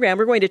today's program,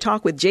 we're going to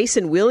talk with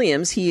Jason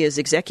Williams. He is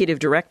Executive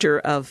Director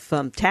of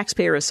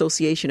Taxpayer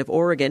Association of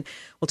Oregon.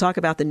 We'll talk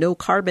about the No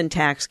Carbon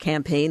Tax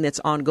campaign that's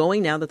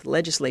ongoing now that the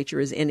legislature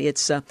is in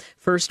its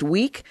first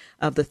week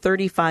of the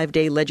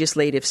 35-day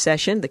legislative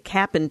session. The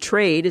cap and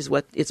trade is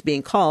what it's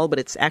being called, but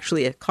it's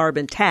actually a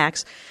carbon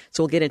tax.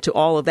 So we'll get into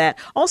all of that.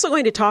 Also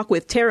going to talk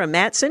with Tara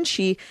Matson.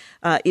 She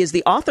is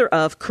the author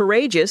of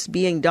Courageous,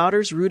 Being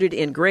Daughters Rooted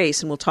in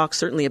Grace. And we'll talk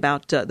certainly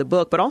about the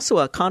book, but also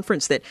a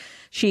conference that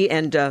she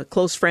and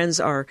close friends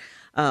are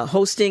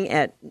hosting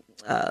at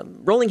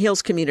Rolling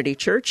Hills Community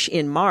Church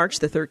in March,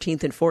 the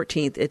 13th and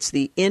 14th. It's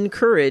the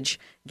Encourage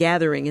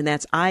Gathering, and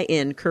that's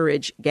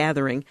Encourage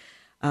Gathering.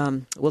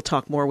 We'll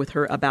talk more with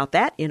her about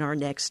that in our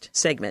next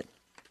segment.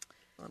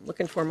 I'm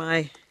looking for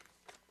my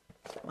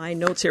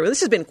notes here. Well,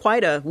 this has been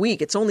quite a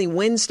week. It's only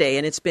Wednesday,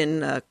 and it's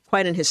been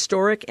quite an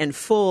historic and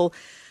full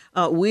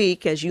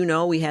week. As you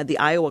know, we had the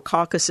Iowa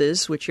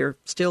caucuses, which we're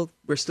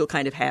still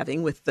kind of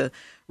having, with the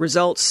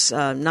results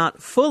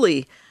not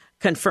fully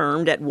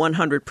confirmed at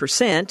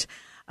 100%.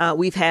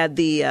 We've had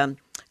the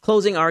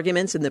closing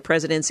arguments in the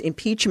president's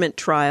impeachment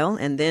trial,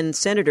 and then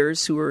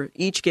senators who were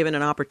each given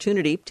an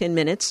opportunity, 10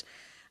 minutes,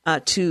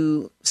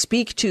 to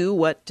speak to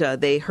what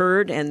they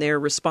heard and their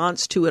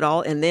response to it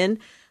all. And then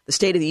the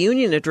State of the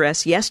Union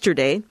address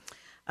yesterday.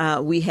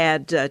 We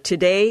had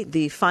today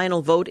the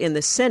final vote in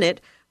the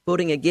Senate,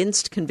 voting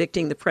against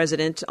convicting the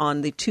president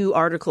on the 2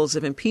 articles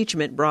of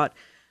impeachment brought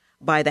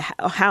by the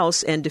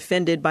House and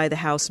defended by the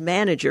House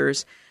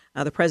managers.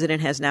 The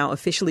president has now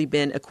officially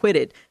been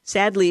acquitted.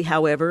 Sadly,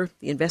 however,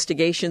 the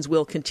investigations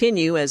will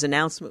continue as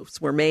announcements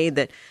were made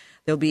that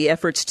there'll be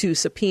efforts to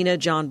subpoena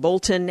John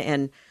Bolton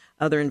and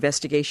other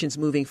investigations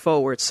moving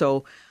forward.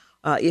 So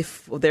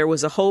if there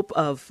was a hope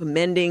of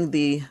mending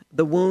the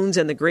wounds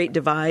and the great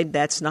divide,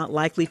 that's not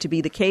likely to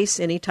be the case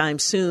anytime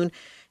soon.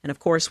 And of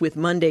course, with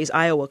Monday's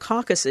Iowa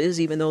caucuses,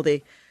 even though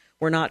they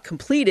were not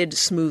completed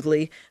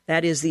smoothly,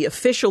 that is the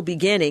official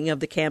beginning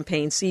of the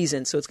campaign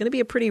season. So it's going to be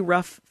a pretty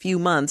rough few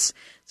months.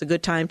 It's a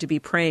good time to be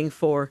praying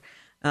for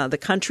the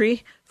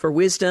country, for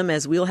wisdom,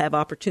 as we'll have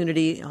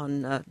opportunity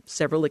on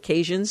several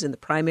occasions in the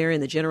primary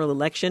and the general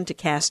election to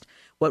cast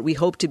what we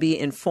hope to be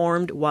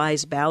informed,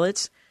 wise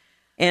ballots,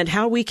 and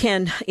how we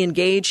can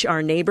engage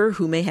our neighbor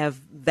who may have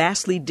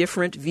vastly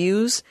different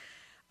views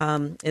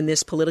in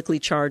this politically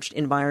charged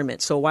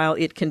environment. So while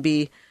it can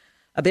be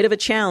a bit of a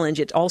challenge,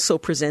 it also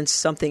presents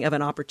something of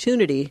an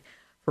opportunity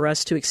for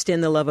us to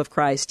extend the love of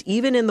Christ,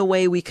 even in the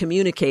way we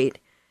communicate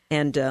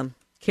and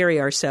carry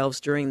ourselves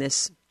during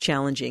this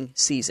challenging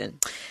season.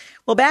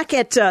 Well, back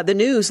at the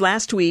news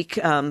last week,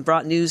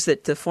 brought news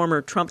that the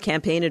former Trump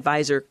campaign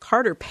advisor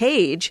Carter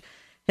Page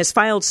has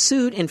filed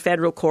suit in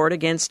federal court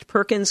against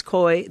Perkins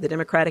Coie, the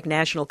Democratic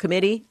National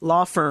Committee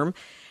law firm,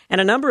 and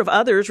a number of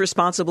others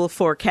responsible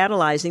for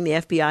catalyzing the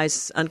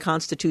FBI's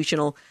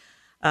unconstitutional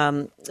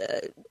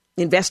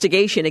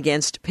investigation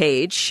against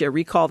Page.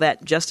 Recall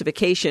that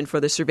justification for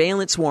the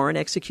surveillance warrant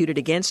executed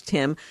against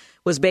him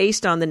was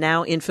based on the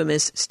now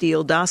infamous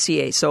Steele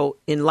dossier. So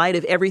in light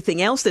of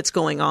everything else that's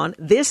going on,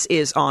 this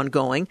is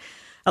ongoing.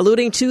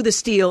 Alluding to the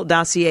Steele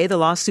dossier, the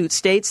lawsuit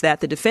states that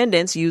the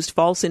defendants used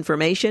false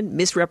information,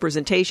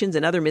 misrepresentations,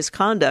 and other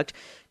misconduct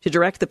to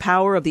direct the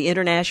power of the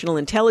international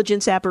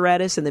intelligence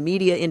apparatus and the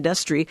media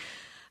industry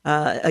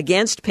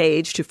against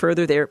Page to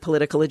further their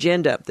political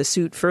agenda. The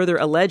suit further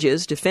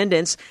alleges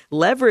defendants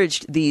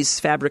leveraged these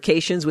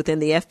fabrications within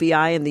the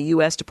FBI and the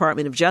U.S.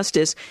 Department of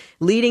Justice,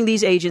 leading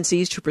these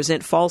agencies to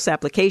present false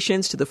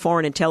applications to the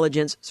Foreign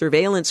Intelligence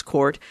Surveillance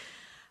Court.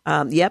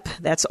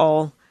 That's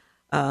all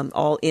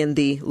all in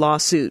the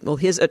lawsuit. Well,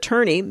 his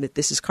attorney,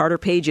 this is Carter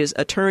Page's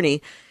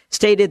attorney,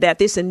 stated that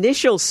this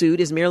initial suit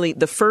is merely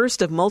the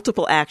first of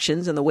multiple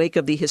actions in the wake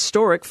of the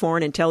historic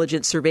Foreign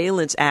Intelligence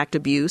Surveillance Act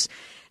abuse,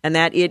 and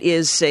that it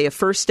is a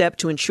first step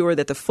to ensure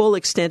that the full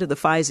extent of the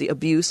FISA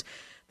abuse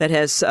that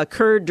has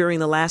occurred during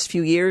the last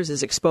few years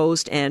is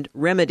exposed and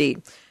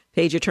remedied.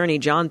 Page attorney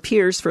John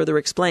Pierce further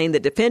explained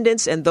that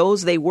defendants and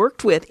those they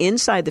worked with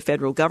inside the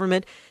federal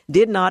government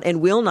did not and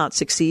will not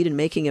succeed in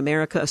making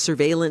America a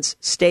surveillance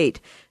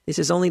state. This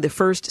is only the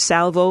first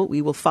salvo.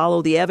 We will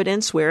follow the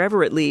evidence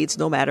wherever it leads,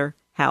 no matter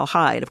how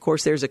high. And of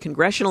course, there's a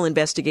congressional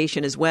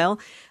investigation as well.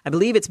 I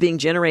believe it's being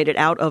generated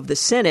out of the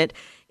Senate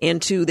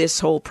into this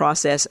whole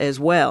process as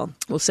well.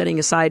 Well, setting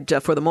aside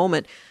for the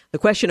moment the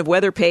question of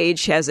whether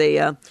Page has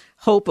a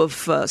hope of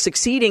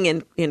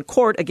succeeding in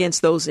court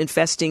against those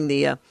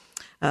investigating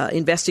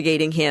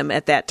him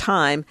at that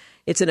time,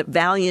 it's a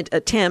valiant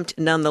attempt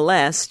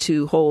nonetheless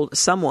to hold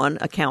someone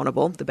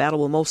accountable. The battle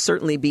will most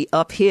certainly be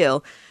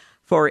uphill.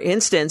 For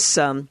instance,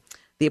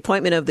 the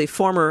appointment of the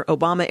former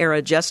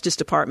Obama-era Justice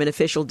Department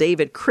official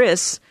David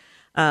Criss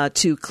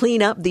to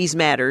clean up these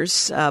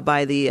matters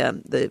by the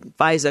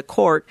FISA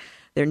court.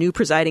 Their new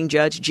presiding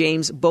judge,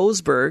 James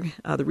Boasberg,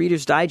 the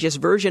Reader's Digest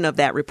version of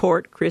that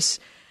report, Criss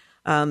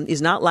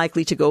is not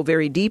likely to go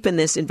very deep in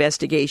this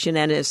investigation.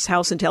 And as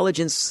House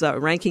Intelligence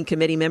Ranking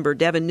Committee member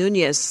Devin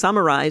Nunes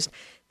summarized,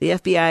 the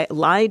FBI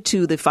lied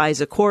to the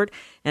FISA court,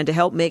 and to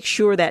help make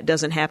sure that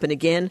doesn't happen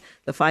again,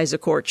 the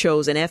FISA court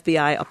chose an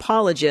FBI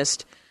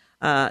apologist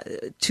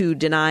to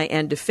deny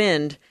and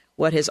defend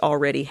what has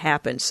already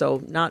happened.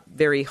 So not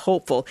very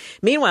hopeful.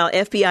 Meanwhile,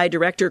 FBI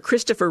Director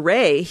Christopher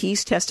Wray,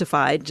 he's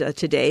testified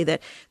today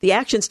that the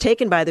actions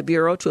taken by the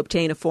Bureau to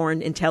obtain a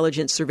Foreign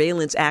Intelligence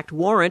Surveillance Act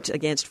warrant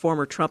against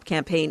former Trump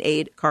campaign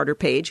aide Carter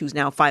Page, who's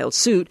now filed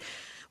suit,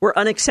 were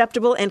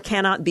unacceptable and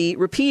cannot be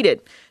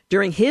repeated.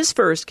 During his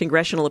first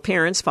congressional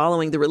appearance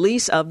following the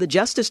release of the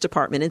Justice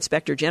Department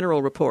Inspector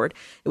General report,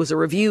 it was a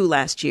review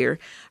last year,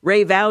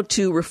 Wray vowed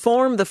to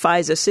reform the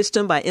FISA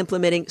system by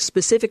implementing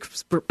specific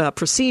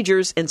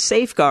procedures and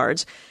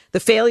safeguards.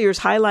 The failures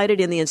highlighted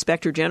in the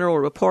Inspector General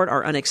report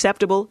are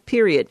unacceptable,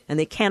 period, and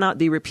they cannot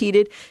be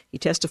repeated. He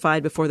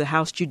testified before the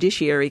House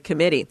Judiciary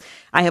Committee.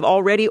 I have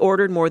already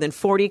ordered more than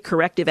 40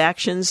 corrective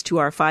actions to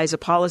our FISA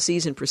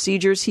policies and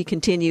procedures, he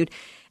continued,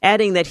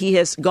 adding that he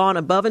has gone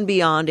above and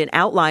beyond in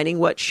outlining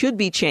what should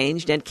be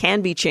changed and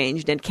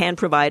can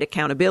provide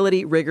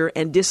accountability, rigor,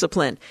 and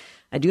discipline.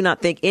 I do not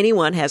think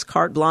anyone has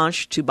carte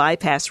blanche to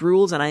bypass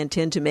rules, and I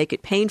intend to make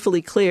it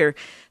painfully clear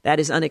that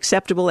is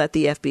unacceptable at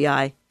the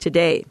FBI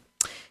today.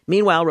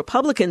 Meanwhile,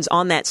 Republicans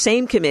on that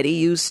same committee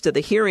used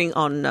the hearing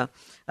on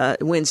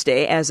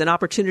Wednesday as an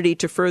opportunity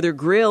to further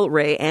grill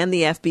Wray and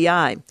the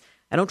FBI.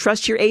 I don't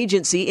trust your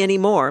agency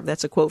anymore.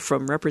 That's a quote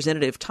from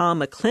Representative Tom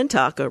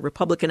McClintock, a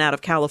Republican out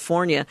of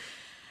California,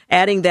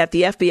 adding that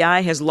the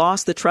FBI has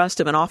lost the trust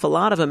of an awful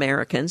lot of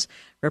Americans.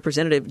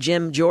 Representative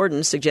Jim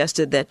Jordan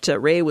suggested that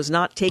Wray was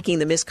not taking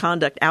the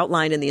misconduct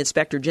outlined in the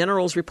Inspector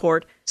General's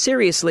report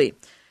seriously.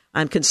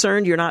 I'm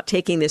concerned you're not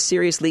taking this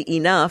seriously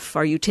enough.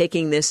 Are you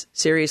taking this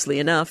seriously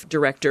enough,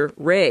 Director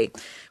Wray?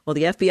 Well,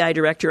 the FBI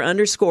director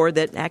underscored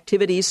that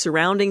activities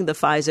surrounding the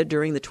FISA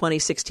during the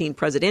 2016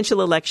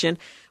 presidential election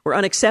were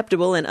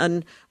unacceptable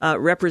and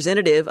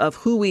unrepresentative of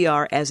who we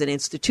are as an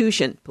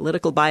institution.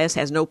 Political bias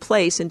has no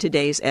place in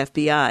today's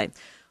FBI.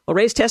 Well,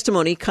 Wray's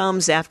testimony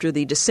comes after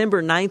the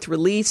December 9th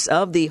release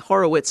of the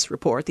Horowitz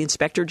report, the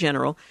Inspector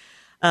General,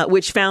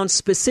 which found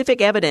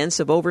specific evidence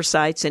of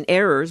oversights and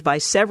errors by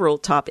several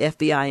top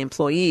FBI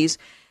employees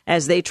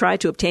as they tried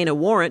to obtain a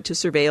warrant to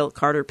surveil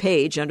Carter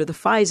Page under the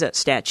FISA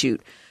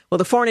statute. Well,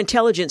 the Foreign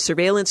Intelligence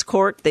Surveillance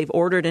Court, they've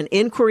ordered an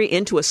inquiry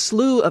into a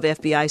slew of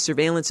FBI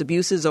surveillance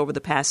abuses over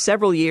the past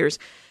several years,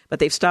 but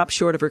they've stopped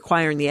short of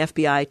requiring the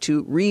FBI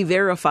to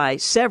re-verify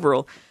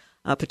several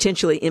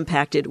potentially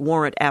impacted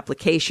warrant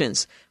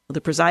applications. Well,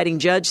 the presiding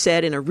judge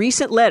said in a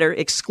recent letter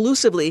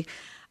exclusively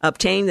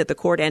obtained that the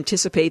court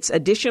anticipates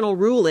additional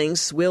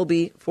rulings will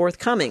be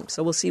forthcoming.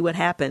 So we'll see what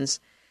happens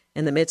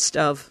in the midst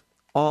of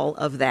all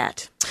of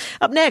that.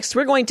 Up next,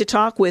 we're going to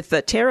talk with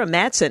Tara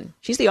Matson.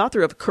 She's the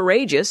author of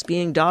Courageous,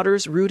 Being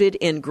Daughters Rooted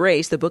in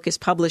Grace. The book is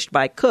published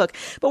by Cook.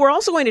 But we're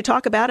also going to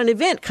talk about an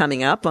event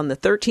coming up on the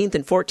 13th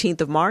and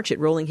 14th of March at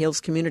Rolling Hills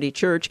Community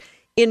Church,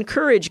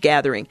 Encourage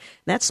Gathering.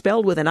 That's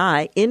spelled with an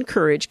I,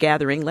 Encourage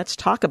Gathering. Let's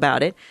talk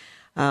about it.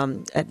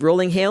 At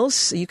Rolling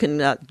Hills, you can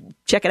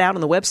check it out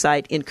on the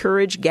website,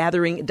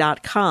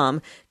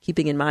 encouragegathering.com,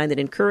 keeping in mind that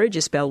encourage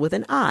is spelled with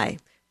an I.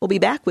 We'll be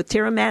back with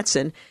Tara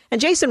Matson and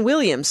Jason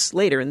Williams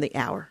later in the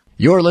hour.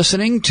 You're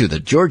listening to the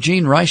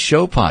Georgene Rice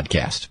Show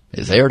podcast.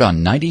 It's aired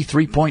on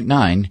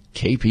 93.9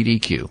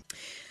 KPDQ.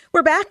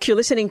 We're back. You're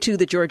listening to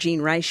The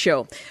Georgene Rice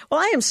Show. Well,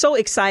 I am so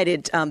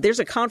excited. There's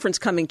a conference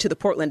coming to the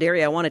Portland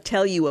area I want to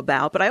tell you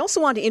about, but I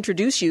also want to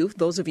introduce you,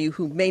 those of you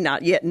who may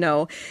not yet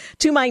know,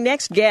 to my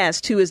next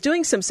guest who is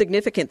doing some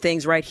significant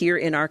things right here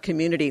in our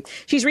community.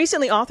 She's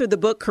recently authored the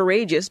book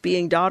Courageous,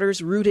 Being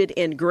Daughters Rooted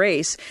in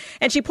Grace,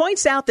 and she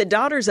points out that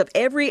daughters of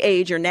every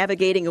age are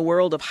navigating a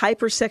world of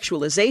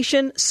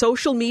hypersexualization,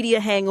 social media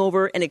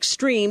hangover, and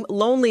extreme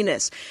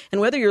loneliness. And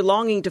whether you're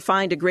longing to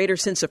find a greater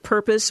sense of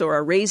purpose or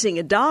are raising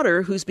a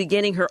daughter who's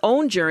beginning her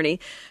own journey,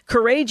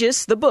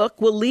 Courageous, the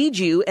book, will lead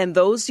you and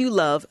those you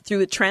love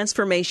through a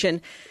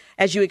transformation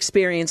as you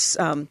experience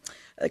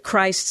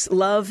Christ's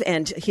love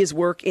and his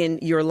work in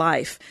your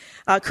life.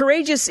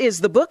 Courageous is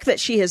the book that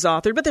she has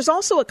authored, but there's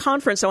also a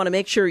conference I want to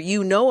make sure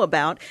you know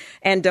about,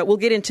 and we'll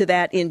get into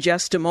that in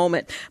just a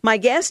moment. My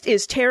guest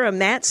is Tara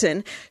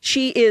Matson.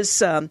 She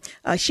and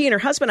her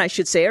husband, I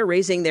should say, are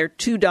raising their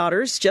two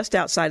daughters just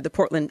outside the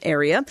Portland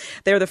area.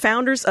 They're the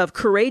founders of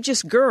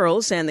Courageous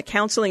Girls and the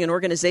counseling and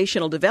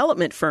organizational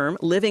development firm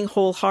Living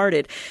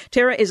Wholehearted.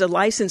 Tara is a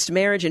licensed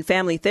marriage and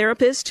family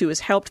therapist who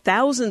has helped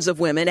thousands of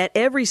women at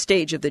every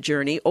stage of the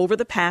journey over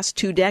the past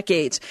 2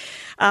 decades.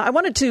 I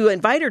wanted to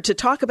invite her to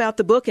talk about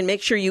the book and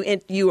make sure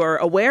you are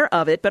aware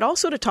of it, but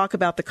also to talk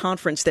about the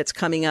conference that's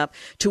coming up,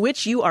 to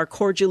which you are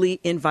cordially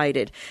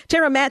invited.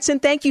 Tara Matson,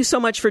 thank you so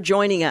much for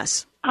joining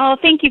us. Oh,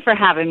 thank you for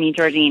having me,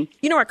 Georgene.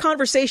 You know, our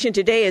conversation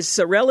today is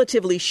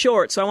relatively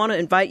short, so I want to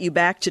invite you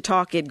back to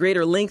talk at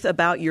greater length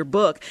about your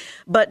book.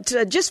 But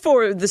just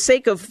for the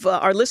sake of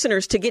our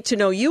listeners to get to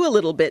know you a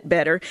little bit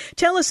better,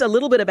 tell us a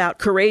little bit about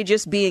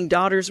Courageous, Being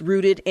Daughters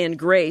Rooted in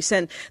Grace,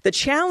 and the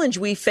challenge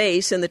we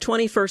face in the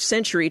 21st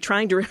century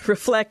trying to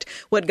reflect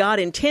what God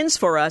intends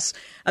for us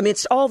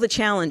amidst all the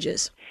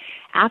challenges.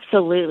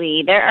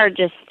 Absolutely. There are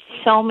just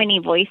so many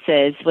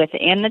voices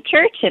within the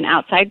church and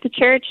outside the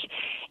church.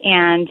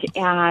 And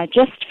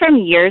just from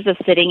years of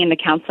sitting in the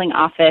counseling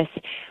office,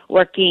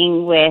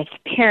 working with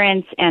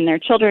parents and their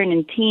children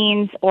and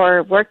teens,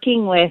 or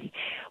working with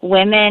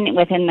women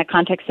within the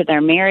context of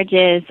their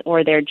marriages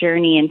or their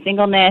journey in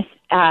singleness,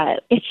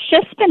 it's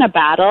just been a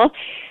battle.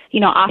 You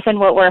know, often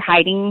what we're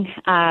hiding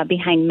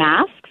behind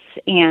masks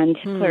and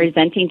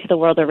presenting to the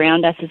world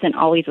around us isn't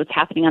always what's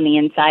happening on the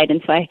inside.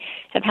 And so I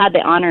have had the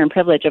honor and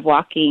privilege of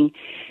walking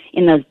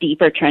in those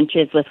deeper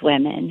trenches with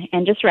women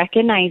and just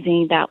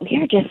recognizing that we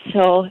are just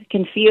so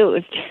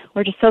confused.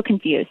 We're just so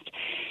confused.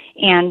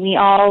 And we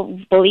all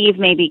believe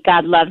maybe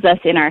God loves us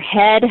in our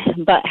head,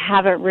 but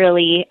haven't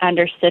really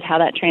understood how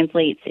that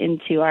translates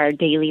into our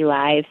daily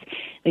lives.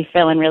 We're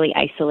feeling really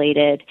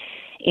isolated.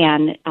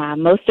 And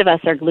most of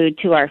us are glued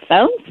to our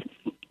phones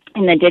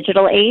in the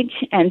digital age.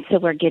 And so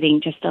we're getting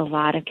just a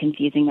lot of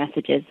confusing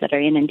messages that are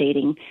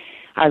inundating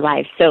our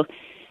lives. So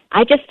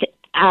I just,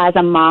 as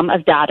a mom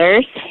of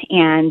daughters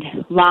and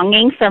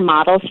longing for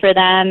models for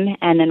them,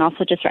 and then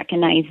also just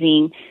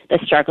recognizing the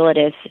struggle it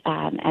is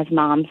as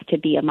moms to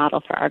be a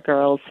model for our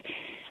girls,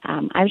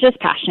 I was just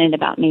passionate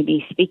about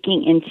maybe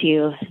speaking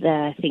into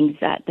the things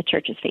that the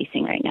church is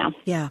facing right now.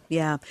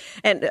 Yeah.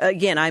 And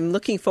again, I'm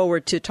looking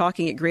forward to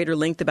talking at greater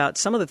length about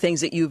some of the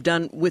things that you've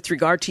done with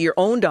regard to your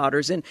own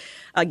daughters and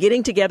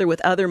getting together with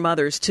other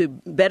mothers to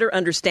better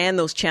understand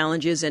those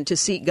challenges and to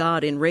seek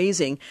God in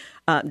raising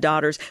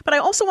daughters. But I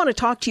also want to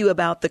talk to you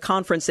about the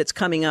conference that's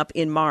coming up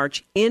in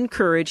March,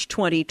 Encourage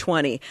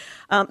 2020.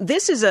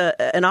 This is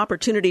an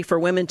opportunity for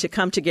women to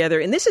come together,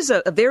 and this is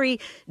a very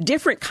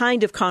different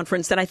kind of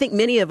conference than I think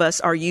many of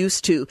us are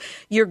used to.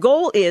 Your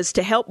goal is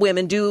to help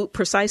women do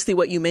precisely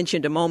what you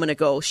mentioned a moment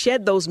ago,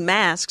 shed those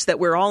masks that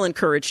we're all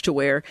encouraged to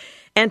wear,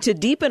 and to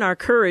deepen our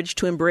courage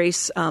to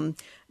embrace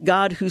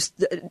God,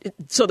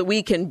 so that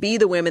we can be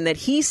the women that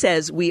He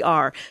says we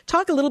are.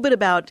 Talk a little bit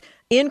about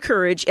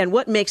Encourage and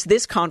what makes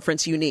this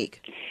conference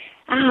unique.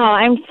 Oh,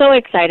 I'm so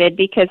excited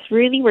because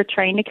really we're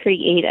trying to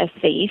create a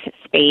safe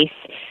space,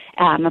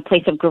 a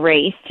place of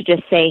grace to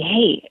just say,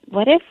 hey,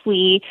 what if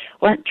we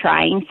weren't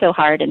trying so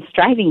hard and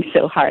striving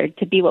so hard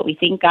to be what we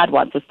think God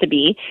wants us to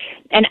be,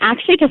 and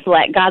actually just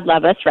let God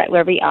love us right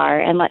where we are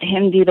and let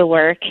Him do the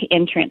work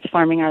in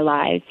transforming our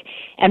lives.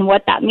 And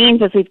what that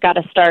means is we've got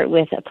to start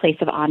with a place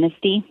of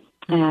honesty,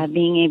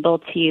 being able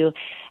to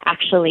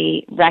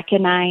actually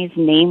recognize,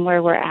 name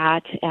where we're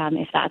at.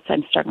 If that's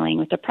I'm struggling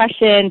with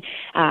depression,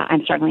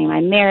 I'm struggling in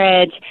my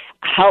marriage,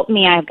 help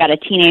me, I've got a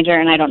teenager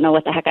and I don't know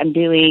what the heck I'm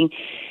doing.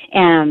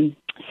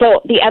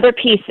 So the other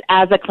piece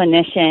as a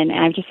clinician,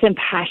 I've just been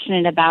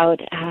passionate about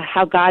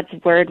how God's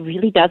Word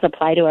really does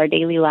apply to our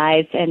daily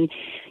lives, and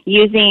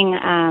using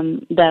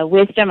the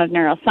wisdom of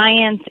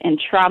neuroscience and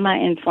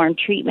trauma-informed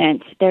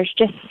treatment, there's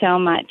just so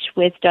much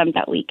wisdom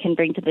that we can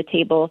bring to the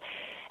table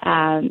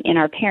in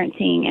our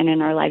parenting and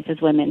in our lives as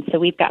women. So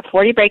we've got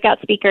 40 breakout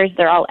speakers.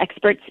 They're all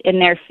experts in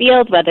their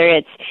field, whether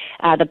it's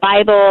the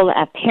Bible,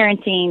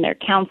 parenting, they're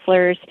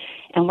counselors.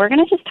 And we're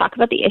going to just talk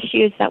about the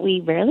issues that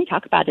we rarely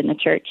talk about in the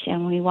church.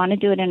 And we want to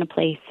do it in a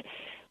place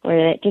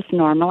where it just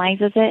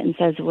normalizes it and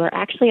says we're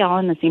actually all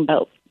in the same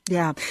boat.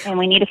 Yeah. And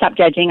we need to stop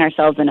judging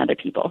ourselves and other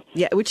people.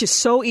 Yeah, which is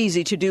so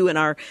easy to do in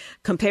our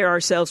compare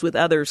ourselves with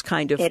others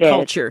kind of It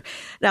culture.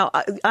 Now,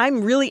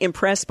 I'm really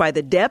impressed by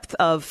the depth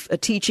of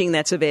teaching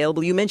that's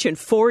available. You mentioned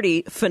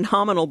 40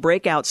 phenomenal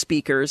breakout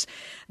speakers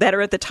that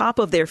are at the top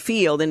of their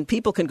field, and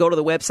people can go to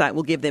the website.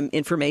 We'll give them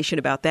information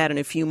about that in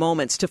a few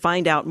moments to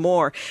find out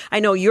more. I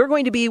know you're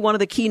going to be one of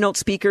the keynote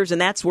speakers, and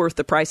that's worth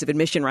the price of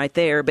admission right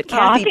there. But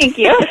Kathy, thank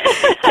you.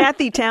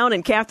 Kathy Town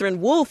and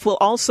Catherine Wolf will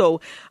also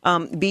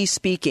be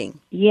speaking.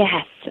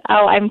 Yes.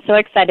 Oh, I'm so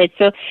excited.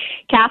 So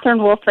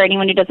Catherine Wolf, for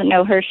anyone who doesn't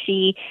know her,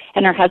 she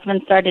and her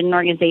husband started an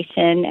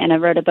organization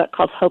and wrote a book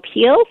called Hope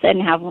Heals,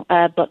 and have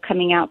a book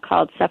coming out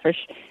called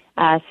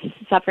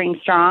Suffering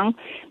Strong.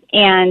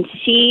 And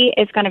she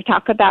is going to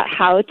talk about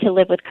how to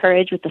live with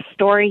courage with the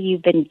story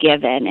you've been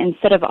given,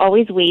 instead of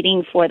always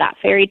waiting for that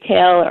fairy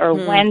tale or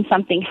when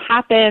something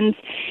happens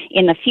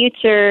in the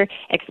future,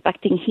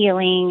 expecting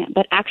healing,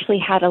 but actually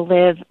how to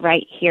live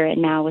right here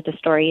and now with the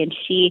story. And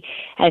she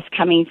is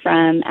coming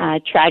from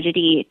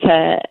tragedy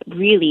to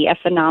really a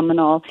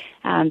phenomenal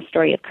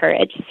story of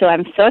courage. So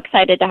I'm so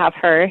excited to have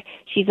her.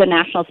 She's a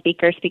national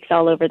speaker, speaks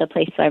all over the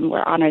place, so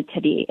we're honored to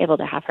be able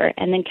to have her.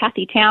 And then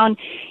Kathy Town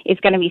is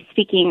going to be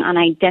speaking on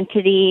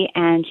identity,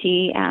 and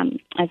she's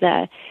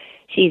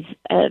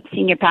a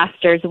senior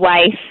pastor's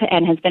wife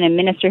and has been a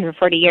minister for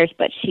 40 years,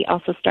 but she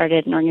also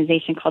started an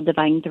organization called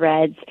Divine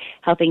Threads,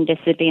 helping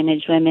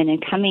disadvantaged women,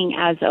 and coming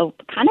as a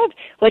kind of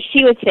what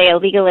she would say a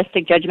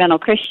legalistic, judgmental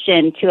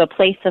Christian to a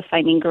place of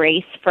finding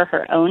grace for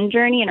her own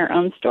journey and her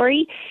own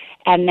story,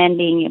 and then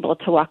being able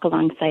to walk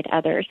alongside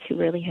others who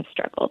really have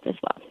struggled as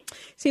well.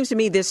 Seems to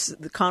me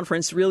the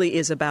conference really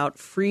is about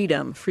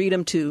freedom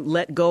to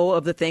let go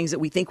of the things that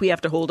we think we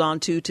have to hold on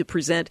to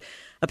present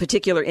a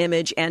particular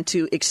image, and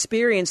to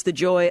experience the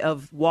joy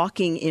of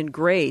walking in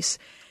grace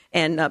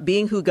and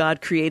being who God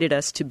created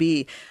us to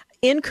be.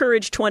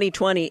 Encourage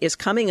 2020 is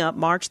coming up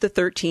March the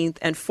 13th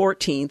and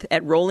 14th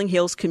at Rolling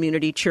Hills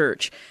Community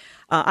Church.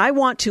 I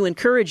want to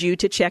encourage you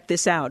to check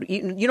this out.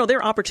 You know, there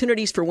are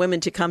opportunities for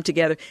women to come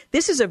together.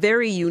 This is a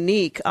very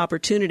unique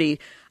opportunity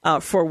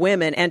for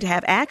women, and to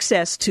have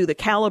access to the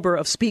caliber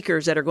of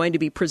speakers that are going to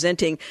be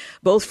presenting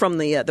both from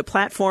the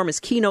platform as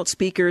keynote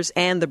speakers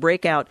and the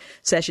breakout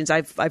sessions.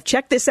 I've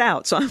checked this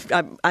out, so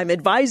I'm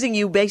advising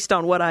you based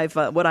on what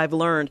I've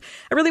learned.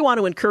 I really want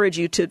to encourage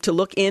you to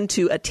look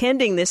into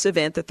attending this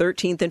event, the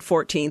 13th and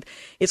 14th.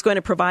 It's going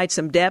to provide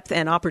some depth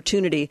and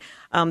opportunity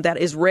that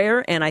is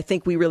rare, and I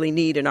think we really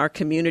need in our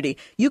community.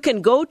 You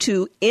can go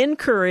to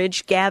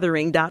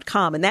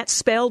encouragegathering.com, and that's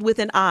spelled with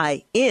an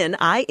I,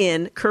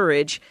 N-I-N,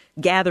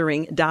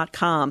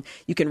 couragegathering.com.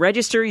 You can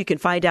register. You can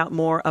find out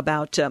more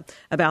about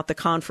the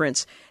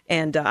conference,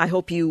 and I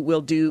hope you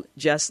will do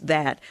just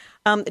that.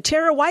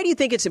 Tara, why do you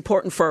think it's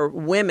important for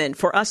women,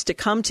 for us to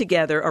come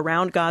together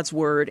around God's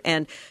Word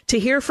and to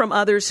hear from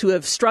others who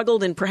have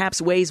struggled in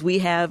perhaps ways we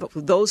have,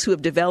 those who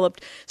have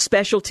developed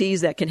specialties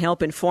that can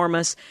help inform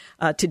us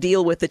to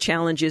deal with the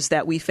challenges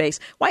that we face?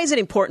 Why is it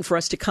important for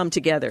us to come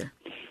together?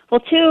 Well,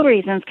 two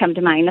reasons come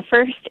to mind. The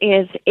first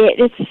is it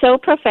is so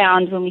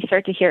profound when we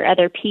start to hear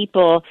other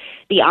people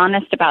be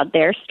honest about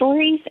their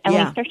stories, and we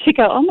start to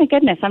go, oh my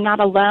goodness, I'm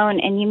not alone,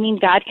 and you mean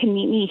God can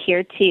meet me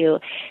here too.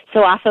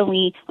 So often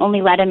we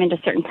only let him into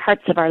certain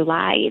parts of our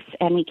lives,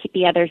 and we keep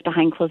the others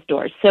behind closed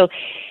doors. So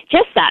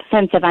just that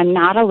sense of I'm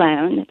not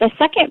alone. The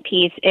second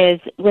piece is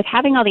with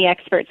having all the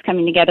experts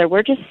coming together,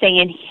 we're just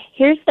saying,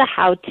 here's the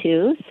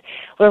how-tos.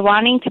 We're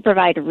wanting to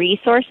provide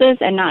resources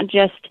and not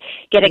just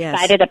get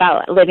excited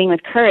about living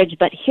with courage,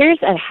 but here's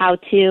a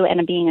how-to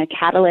and being a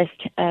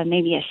catalyst,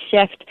 maybe a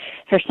shift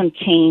for some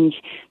change,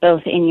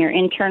 both in your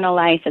internal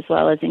life as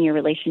well as in your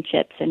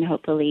relationships, and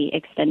hopefully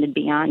extended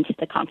beyond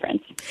the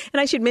conference.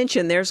 And I should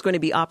mention there's going to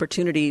be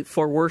opportunity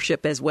for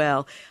worship as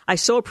well. I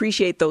so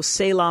appreciate those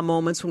Selah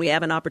moments when we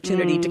have an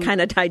opportunity to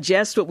kind of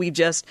digest what we've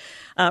just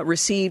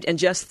received and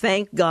just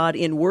thank God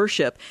in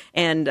worship.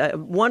 And a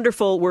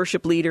wonderful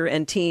worship leader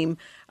and team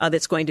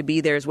that's going to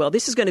be there as well.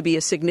 This is going to be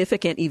a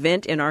significant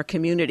event in our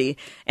community.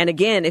 And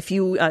again, if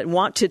you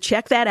want to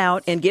check that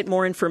out and get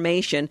more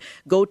information,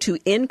 go to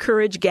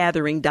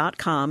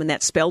encouragegathering.com, and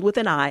that's spelled with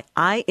an I,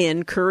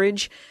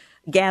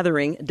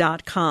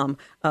 encouragegathering.com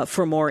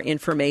for more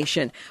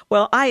information.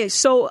 Well, I'm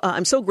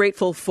so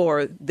grateful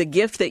for the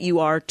gift that you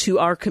are to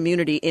our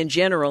community in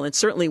general, and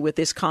certainly with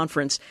this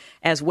conference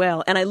as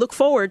well. And I look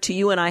forward to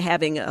you and I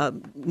having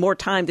more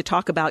time to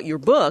talk about your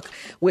book,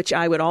 which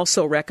I would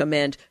also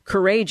recommend,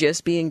 Courageous,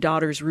 Being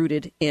Daughters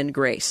Rooted in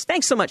Grace.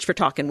 Thanks so much for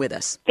talking with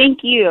us. Thank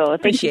you.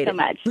 Appreciate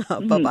Thank you so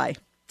much. Bye-bye.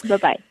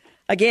 Bye-bye.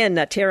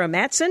 Again, Tara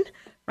Matson,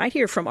 right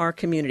here from our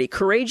community.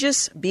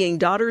 Courageous, Being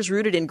Daughters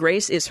Rooted in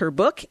Grace is her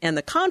book, and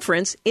the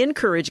conference,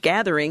 Encourage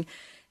Gathering,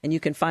 and you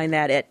can find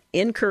that at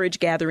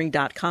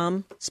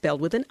encouragegathering.com, spelled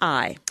with an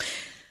I.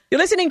 You're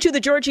listening to The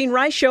Georgene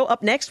Rice Show.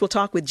 Up next, we'll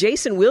talk with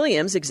Jason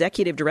Williams,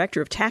 Executive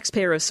Director of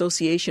Taxpayer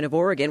Association of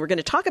Oregon. We're going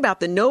to talk about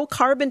the No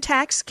Carbon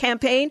Tax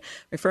campaign,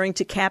 referring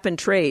to cap and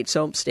trade,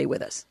 so stay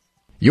with us.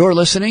 You're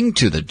listening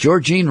to The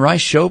Georgene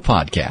Rice Show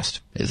podcast.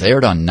 It's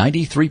aired on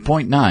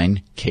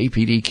 93.9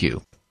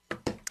 KPDQ.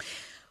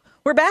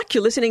 We're back.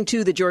 You're listening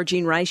to The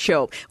Georgene Rice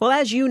Show. Well,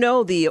 as you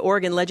know, the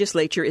Oregon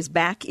legislature is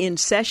back in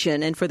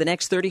session, and for the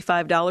next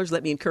 $35,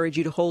 let me encourage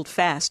you to hold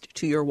fast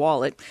to your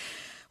wallet.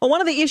 Well,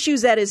 one of the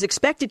issues that is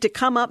expected to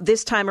come up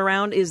this time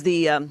around is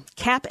the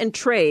cap and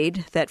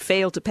trade that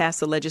failed to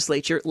pass the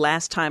legislature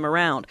last time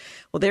around.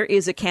 Well, there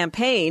is a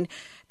campaign,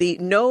 the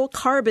No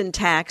Carbon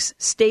Tax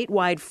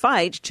statewide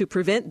fight, to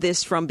prevent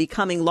this from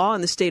becoming law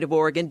in the state of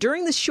Oregon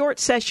during the short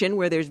session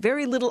where there's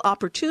very little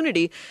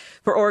opportunity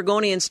for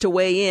Oregonians to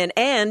weigh in,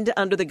 and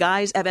under the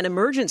guise of an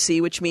emergency,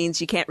 which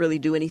means you can't really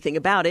do anything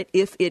about it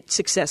if it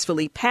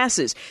successfully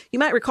passes. You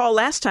might recall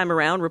last time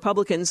around,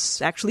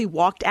 Republicans actually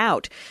walked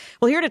out.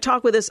 Well, here to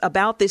talk with us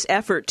about this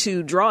effort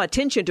to draw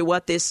attention to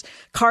what this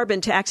carbon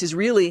tax is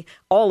really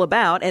all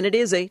about, and it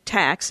is a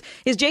tax,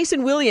 is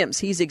Jason Williams.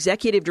 He's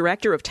Executive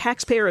Director of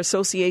Taxpayer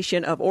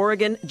Association of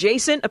Oregon.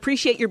 Jason,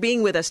 appreciate your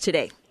being with us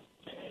today.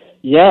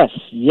 Yes.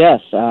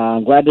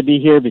 I'm glad to be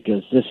here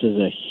because this is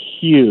a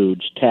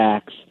huge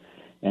tax,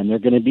 and they're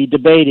going to be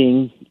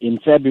debating in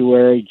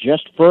February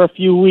just for a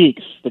few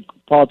weeks. The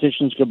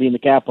politicians going to be in the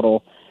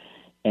Capitol,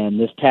 and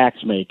this tax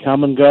may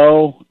come and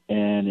go,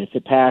 and if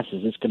it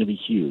passes, it's going to be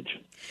huge.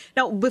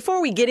 Now,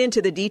 before we get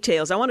into the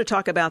details, I want to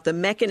talk about the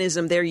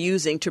mechanism they're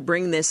using to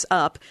bring this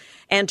up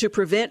and to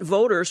prevent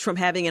voters from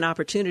having an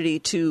opportunity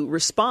to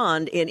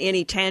respond in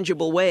any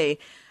tangible way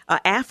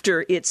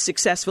after it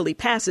successfully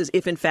passes,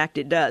 if in fact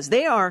it does.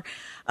 They are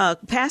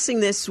passing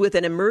this with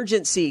an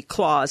emergency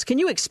clause. Can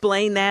you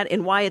explain that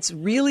and why it's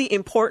really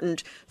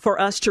important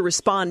for us to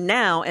respond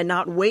now and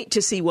not wait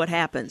to see what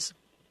happens?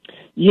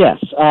 Yes.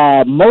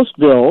 Most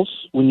bills,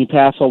 when you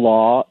pass a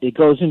law, it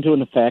goes into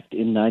an effect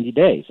in 90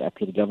 days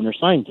after the governor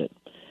signs it.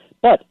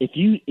 But if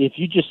you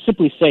just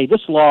simply say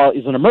this law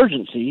is an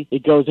emergency,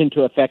 it goes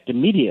into effect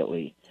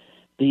immediately.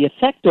 The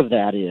effect of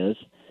that is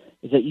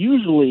that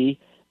usually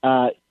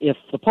if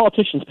the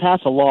politicians pass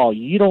a law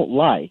you don't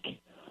like,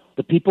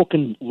 the people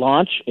can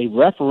launch a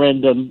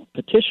referendum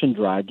petition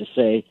drive to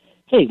say,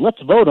 hey,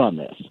 let's vote on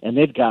this. And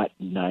they've got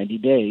 90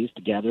 days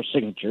to gather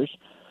signatures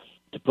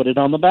to put it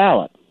on the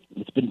ballot.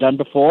 It's been done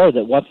before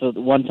that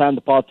one time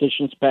the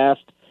politicians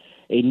passed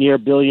a near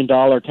 $1 billion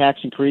tax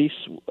increase,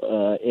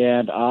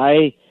 and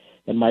I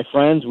and my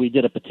friends, we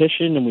did a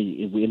petition, and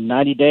we in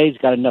 90 days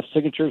got enough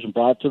signatures and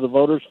brought it to the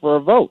voters for a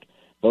vote.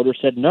 Voters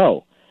said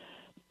no.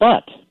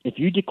 But if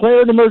you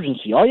declare an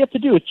emergency, all you have to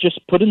do is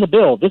just put in the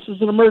bill, this is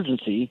an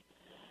emergency,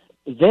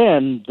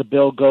 then the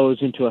bill goes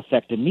into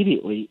effect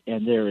immediately,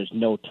 and there is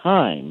no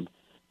time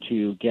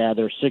to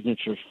gather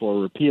signatures for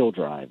a repeal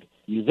drive.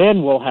 You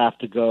then will have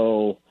to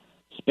go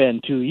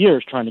spend 2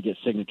 years trying to get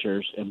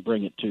signatures and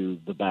bring it to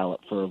the ballot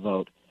for a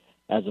vote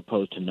as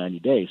opposed to 90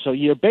 days. So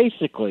you're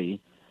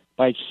basically,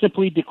 by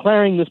simply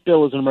declaring this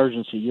bill as an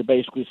emergency, you're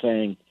basically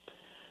saying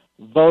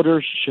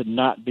voters should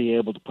not be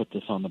able to put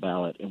this on the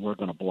ballot, and we're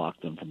going to block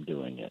them from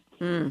doing it.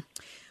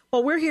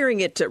 Well, we're hearing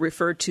it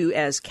referred to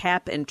as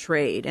cap and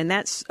trade, and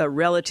that's a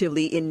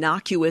relatively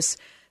innocuous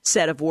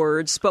set of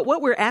words. But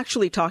what we're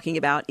actually talking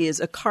about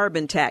is a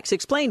carbon tax.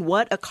 Explain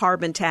what a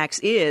carbon tax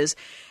is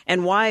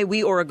and why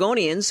we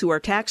Oregonians, who are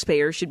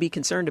taxpayers, should be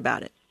concerned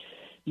about it.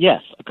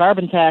 Yes, a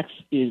carbon tax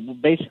is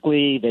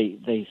basically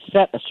they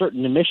set a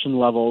certain emission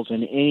levels,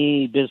 and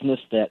any business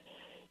that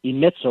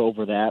emits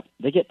over that,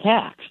 they get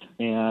taxed.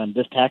 And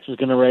this tax is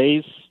going to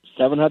raise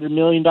 $700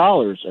 million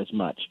as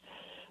much.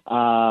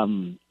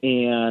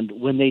 And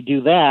when they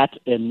do that,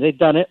 and they've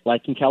done it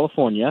like in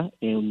California,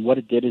 and what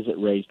it did is it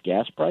raised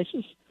gas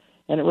prices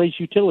and it raised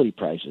utility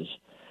prices.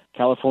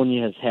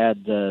 California has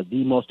had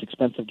the most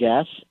expensive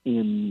gas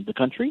in the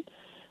country.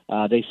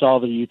 They saw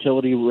the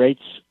utility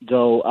rates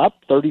go up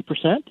 30%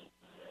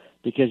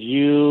 because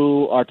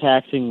you are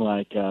taxing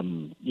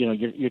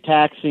you're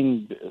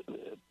taxing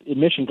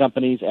emission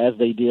companies as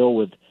they deal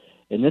with,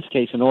 in this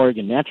case in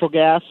Oregon, natural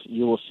gas.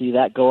 You will see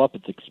that go up.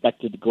 It's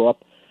expected to go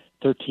up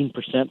 13%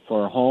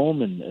 for a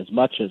home and as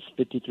much as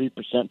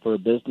 53% for a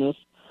business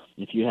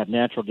if you have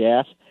natural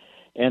gas.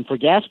 And for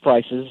gas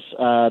prices,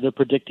 they're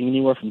predicting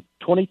anywhere from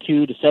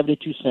 22 to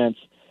 72 cents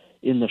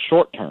in the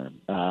short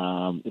term.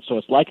 So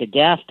it's like a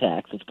gas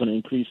tax. It's going to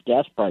increase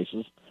gas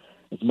prices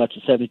as much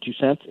as 72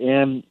 cents.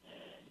 And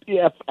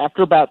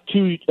after about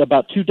two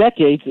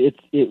decades,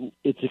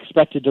 it's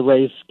expected to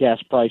raise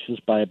gas prices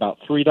by about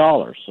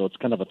 $3. So it's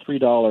kind of a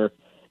 $3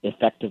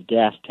 effective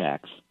gas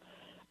tax.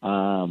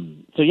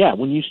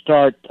 When you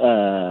start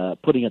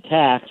putting a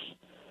tax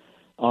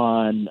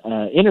on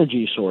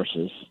energy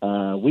sources,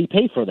 we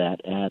pay for that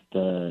at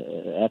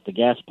the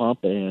gas pump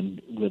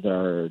and with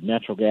our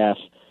natural gas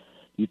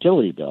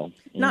utility bill.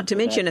 Not to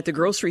mention at the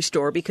grocery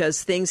store,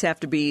 because things have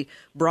to be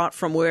brought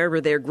from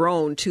wherever they're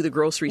grown to the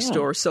grocery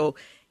store. So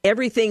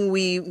everything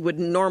we would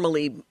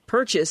normally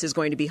purchase is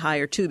going to be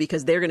higher too,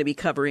 because they're going to be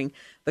covering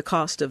the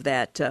cost of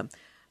that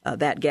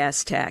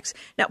gas tax.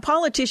 Now,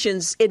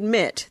 politicians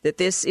admit that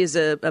this is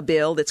a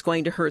bill that's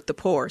going to hurt the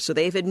poor. So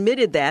they've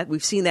admitted that.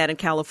 We've seen that in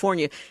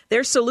California.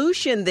 Their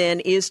solution then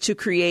is to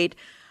create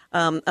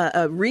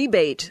a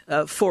rebate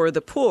for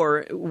the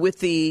poor with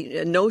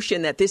the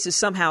notion that this is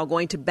somehow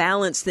going to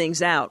balance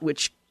things out,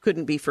 which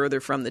couldn't be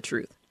further from the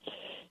truth.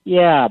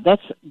 Yeah,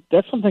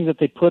 that's something that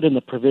they put in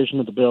the provision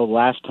of the bill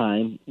last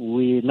time.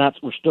 We're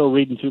still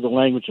reading through the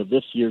language of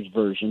this year's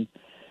version,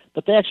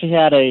 but they actually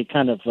had a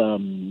kind of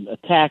a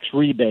tax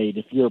rebate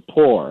if you're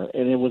poor,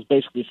 and it was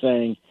basically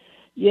saying,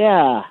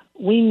 yeah,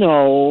 we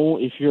know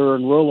if you're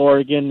in rural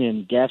Oregon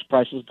and gas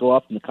prices go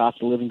up and the cost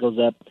of living goes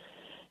up,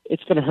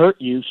 it's going to hurt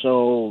you,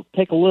 so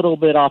take a little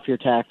bit off your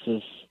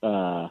taxes.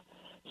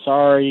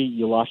 Sorry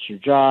you lost your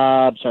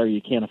job. Sorry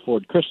you can't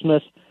afford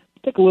Christmas.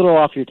 Take a little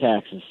off your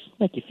taxes.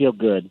 Make you feel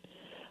good.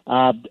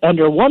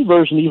 Under one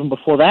version, even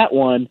before that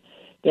one,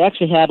 they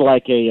actually had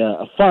like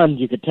a fund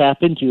you could tap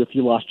into if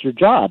you lost your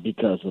job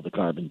because of the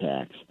carbon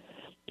tax,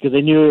 because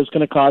they knew it was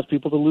going to cause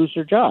people to lose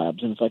their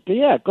jobs. And it's like,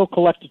 yeah, go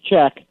collect a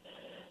check,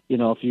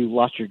 if you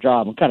lost your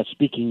job. I'm kind of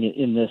speaking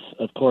in this,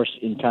 of course,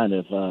 in kind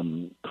of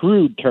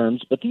crude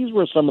terms, but these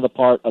were some of the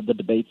part of the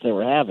debates they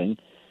were having,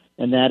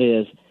 and that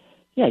is,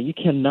 yeah, you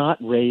cannot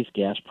raise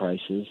gas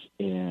prices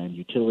and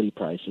utility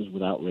prices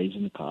without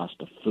raising the cost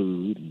of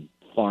food and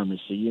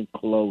pharmacy and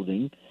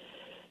clothing,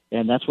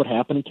 and that's what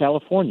happened in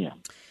California.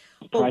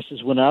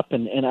 Prices went up,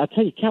 and I'll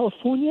tell you,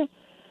 California,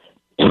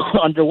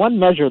 under one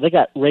measure, they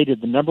got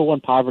rated the number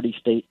one poverty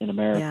state in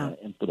America,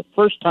 and for the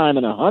first time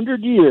in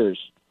 100 years,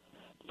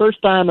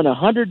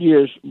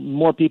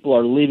 more people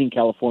are leaving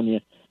California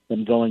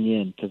than going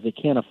in because they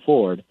can't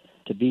afford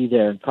to be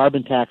there, and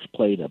carbon tax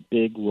played a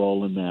big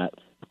role in that.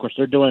 Of course,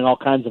 they're doing all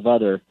kinds of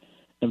other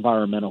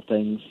environmental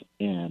things,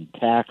 and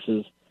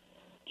taxes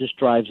just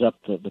drives up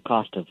the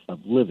cost of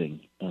living,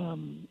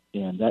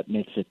 and that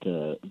makes it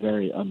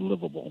very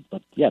unlivable.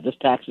 But, yeah, this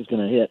tax is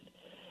going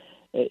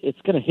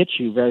to hit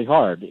you very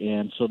hard,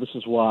 and so this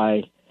is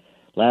why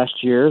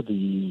last year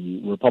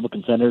the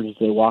Republican senators,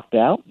 they walked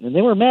out, and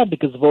they were mad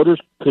because the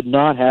voters could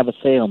not have a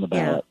say on the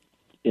ballot,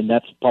 and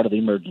that's part of the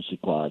emergency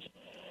clause.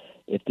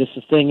 If this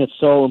thing is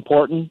so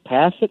important,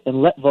 pass it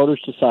and let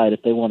voters decide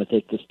if they want to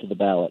take this to the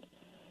ballot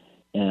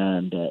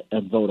and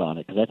vote on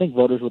it. Because I think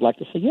voters would like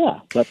to say, yeah,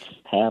 let's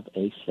have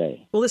a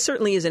say. Well, this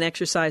certainly is an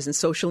exercise in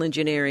social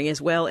engineering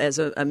as well as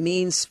a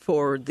means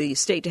for the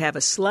state to have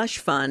a slush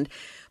fund.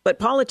 But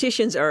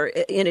politicians are,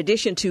 in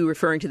addition to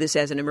referring to this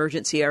as an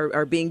emergency,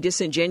 are being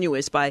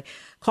disingenuous by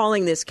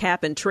calling this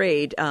cap and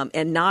trade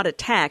and not a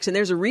tax. And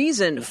there's a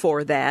reason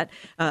for that.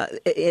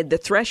 The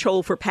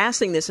threshold for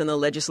passing this in the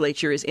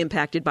legislature is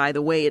impacted by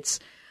the way it's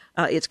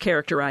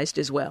characterized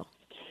as well.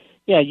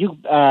 Yeah,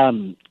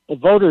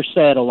 voters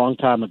said a long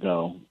time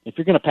ago, if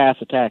you're going to pass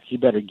a tax, you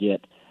better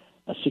get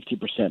a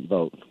 60%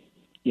 vote,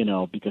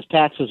 because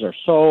taxes are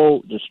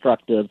so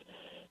destructive,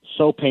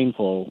 so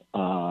painful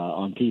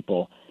on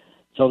people.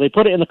 So they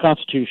put it in the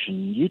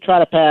Constitution. You try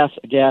to pass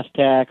a gas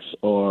tax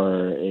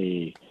or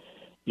a,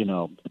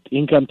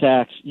 income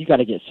tax, you got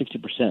to get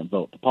 60%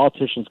 vote. The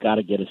politicians got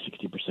to get a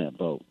 60%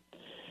 vote.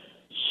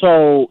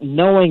 So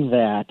knowing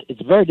that,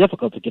 it's very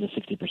difficult to get a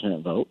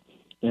 60% vote.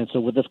 And so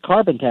with this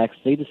carbon tax,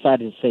 they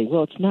decided to say,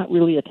 well, it's not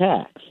really a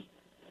tax.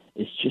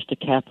 It's just a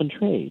cap and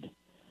trade.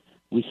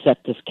 We set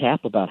this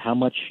cap about how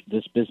much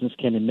this business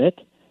can emit.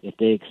 If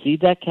they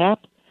exceed that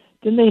cap,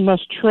 then they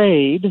must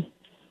trade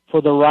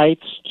for the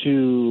rights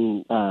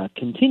to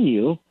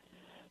continue,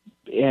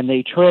 and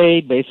they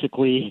trade.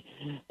 Basically,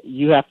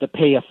 you have to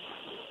pay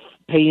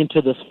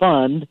into this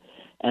fund,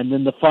 and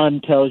then the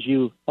fund tells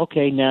you,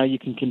 okay, now you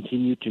can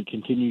continue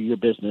your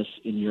business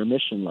in your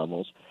emission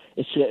levels.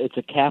 It's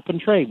a cap and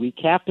trade. We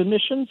cap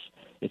emissions.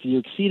 If you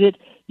exceed it,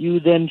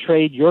 you then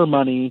trade your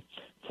money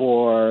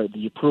for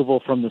the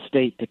approval from the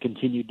state to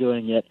continue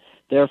doing it.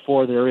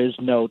 Therefore, there is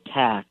no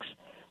tax.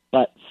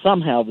 But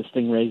somehow this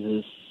thing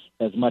raises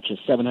as much as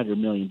 $700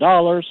 million,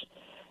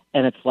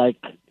 and it's like,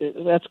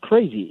 that's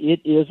crazy.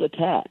 It is a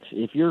tax.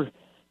 If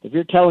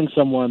you're telling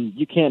someone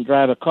you can't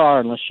drive a car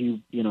unless you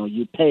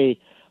pay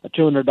a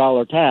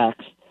 $200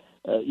 tax,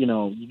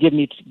 you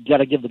got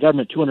to give the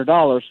government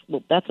 $200.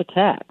 Well, that's a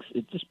tax.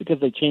 It's just because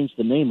they changed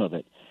the name of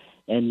it.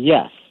 And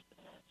yes,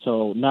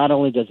 so not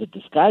only does it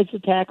disguise the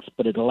tax,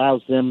 but it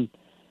allows them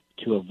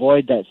to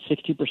avoid that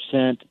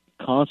 60%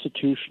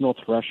 constitutional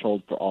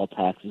threshold for all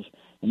taxes,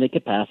 and they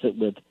could pass it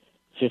with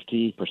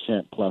 50%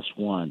 plus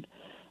one.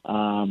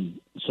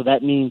 So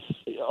that means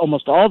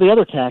almost all the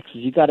other taxes,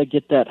 you got to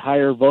get that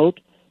higher vote.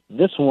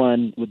 This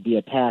one would be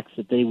a tax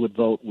that they would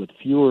vote with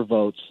fewer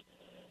votes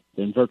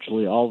than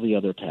virtually all the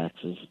other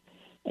taxes.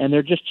 And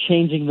they're just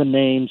changing the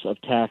names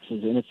of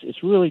taxes, and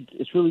it's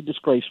really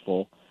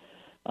disgraceful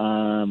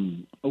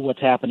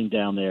what's happening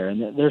down there.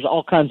 And there's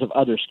all kinds of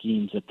other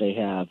schemes that they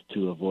have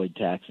to avoid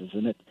taxes,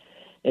 and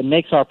it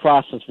makes our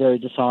process very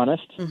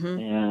dishonest. Mm-hmm.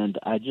 And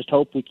I just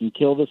hope we can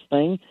kill this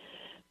thing.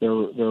 They're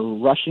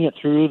rushing it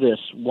through this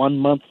 1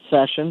 month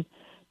session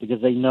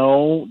because they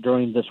know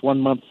during this 1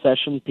 month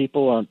session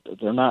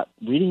they're not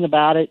reading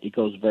about it. It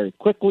goes very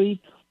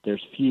quickly.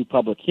 There's few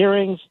public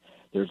hearings.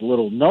 There's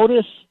little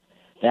notice.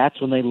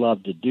 That's when they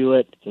love to do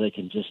it, so they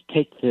can just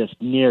take this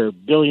near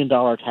 $1 billion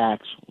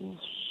tax,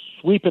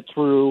 sweep it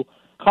through,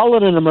 call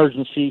it an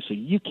emergency so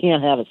you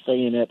can't have a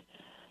say in it,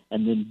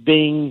 and then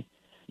bing,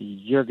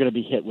 you're going to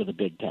be hit with a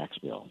big tax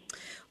bill.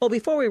 Well,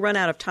 before we run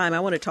out of time, I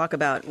want to talk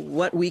about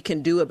what we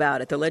can do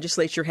about it. The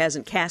legislature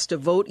hasn't cast a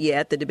vote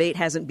yet. The debate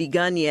hasn't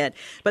begun yet.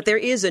 But there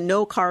is a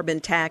no carbon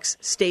tax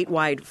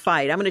statewide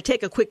fight. I'm going to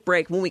take a quick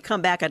break. When we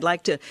come back, I'd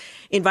like to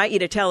invite you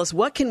to tell us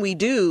what can we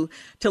do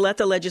to let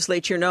the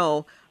legislature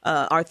know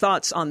our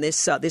thoughts on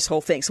this whole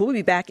thing. So we'll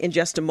be back in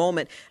just a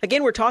moment.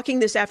 Again, we're talking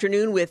this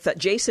afternoon with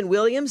Jason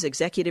Williams,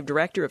 Executive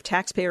Director of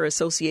Taxpayer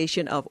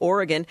Association of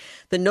Oregon.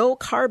 The No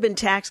Carbon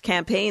Tax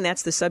campaign,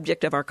 that's the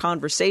subject of our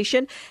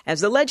conversation.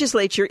 As the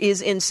legislature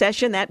is in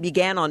session, that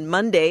began on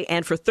Monday,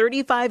 and for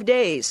 35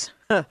 days,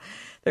 they're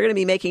going to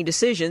be making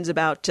decisions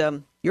about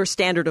your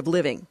standard of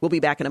living. We'll be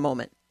back in a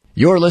moment.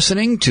 You're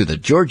listening to the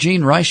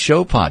Georgene Rice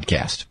Show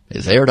podcast.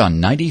 It's aired on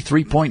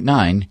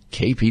 93.9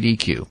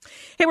 KPDQ.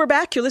 Hey, we're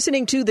back. You're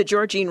listening to the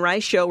Georgene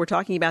Rice Show. We're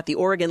talking about the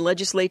Oregon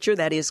legislature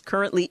that is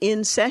currently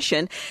in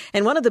session.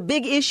 And one of the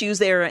big issues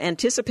they're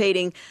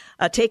anticipating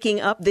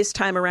taking up this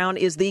time around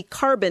is the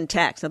carbon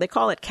tax. Now, they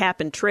call it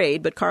cap and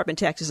trade, but carbon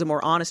tax is a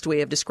more honest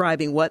way of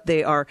describing what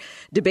they are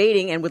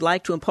debating and would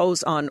like to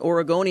impose on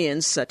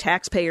Oregonians,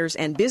 taxpayers,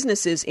 and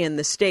businesses in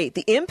the state.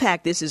 The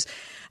impact this is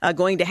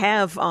going to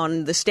have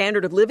on the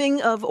standard of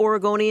living of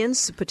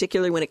Oregonians,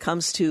 particularly when it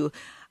comes to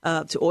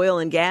oil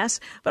and gas,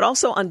 but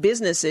also on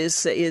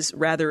businesses is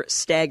rather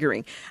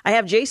staggering. I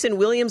have Jason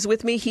Williams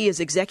with me. He is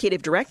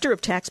Executive Director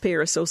of Taxpayer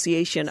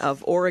Association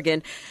of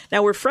Oregon.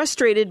 Now, we're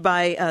frustrated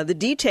by the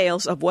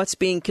details of what's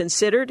being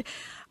considered.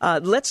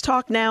 Let's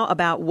talk now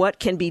about what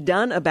can be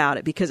done about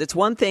it, because it's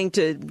one thing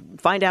to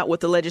find out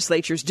what the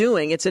legislature's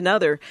doing. It's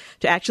another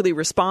to actually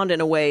respond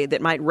in a way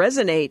that might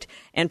resonate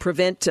and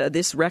prevent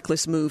this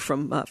reckless move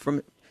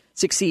from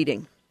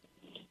succeeding.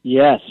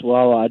 Yes,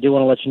 well, I do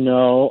want to let you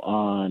know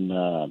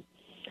on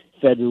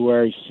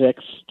February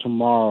 6th,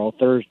 tomorrow,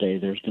 Thursday,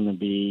 there's going to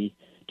be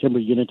Timber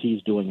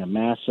Unities doing a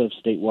massive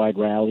statewide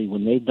rally.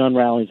 When they've done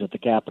rallies at the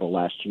Capitol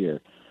last year,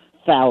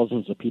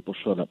 thousands of people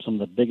showed up, some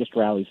of the biggest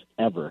rallies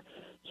ever.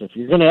 So if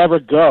you're going to ever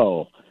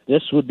go,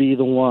 this would be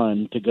the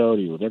one to go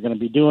to. They're going to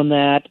be doing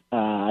that.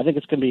 I think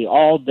it's going to be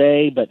all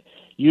day, but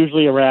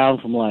usually around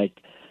from like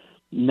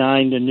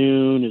 9 to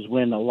noon is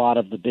when a lot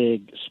of the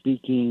big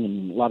speaking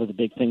and a lot of the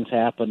big things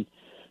happen.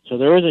 So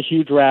there is a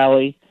huge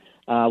rally.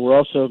 We're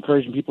also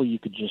encouraging people, you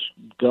could just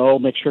go,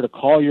 make sure to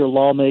call your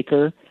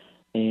lawmaker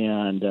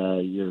and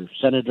your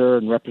senator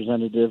and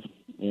representative.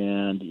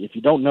 And if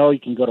you don't know,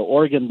 you can go to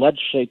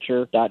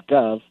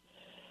OregonLegislature.gov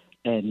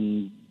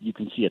and you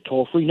can see a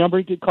toll-free number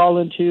you could call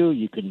into.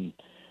 You can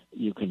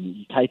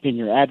type in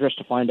your address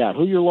to find out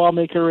who your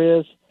lawmaker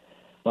is.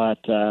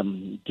 But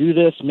do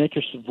this, make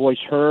your voice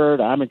heard.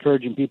 I'm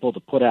encouraging people to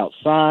put out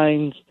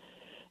signs.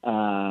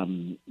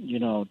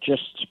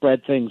 Just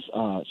spread things,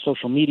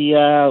 social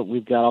media.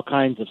 We've got all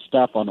kinds of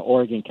stuff on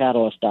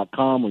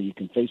OregonCatalyst.com where you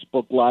can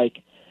Facebook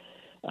like,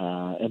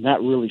 and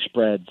that really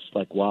spreads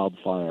like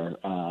wildfire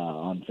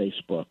on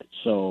Facebook.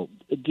 So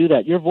do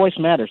that. Your voice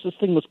matters. This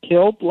thing was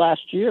killed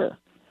last year,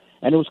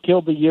 and it was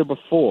killed the year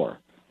before.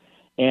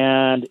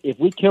 And if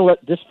we kill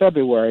it this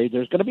February,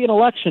 there's going to be an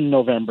election in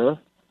November,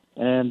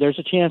 and there's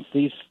a chance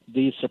these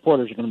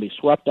supporters are going to be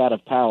swept out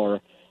of power,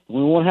 and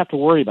we won't have to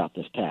worry about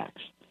this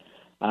tax.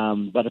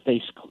 But if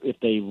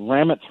they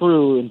ram it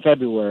through in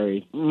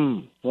February,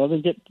 well,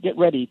 then get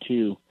ready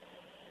to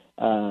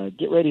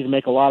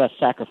make a lot of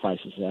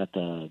sacrifices at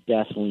the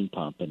gasoline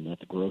pump and at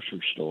the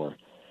grocery store,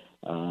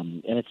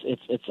 and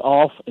it's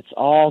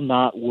all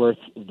not worth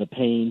the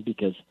pain,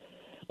 because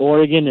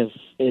Oregon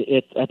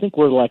I think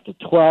we're like the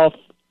 12th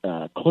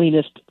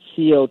cleanest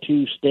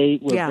CO2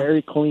 state. We're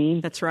very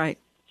clean. That's right.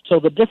 So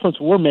the difference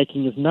we're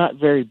making is not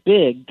very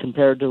big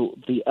compared to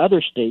the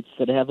other states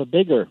that have a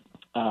bigger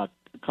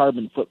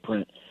carbon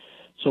footprint.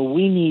 So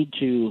we need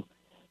to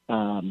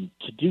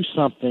do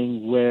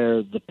something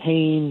where the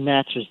pain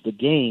matches the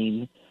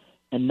gain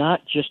and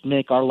not just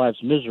make our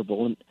lives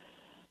miserable. And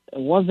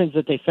one of the things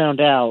that they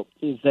found out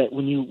is that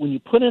when you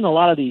put in a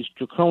lot of these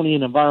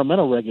draconian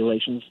environmental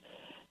regulations,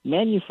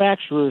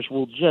 manufacturers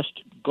will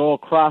just go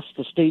across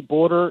the state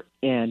border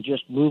and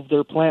just move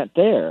their plant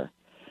there.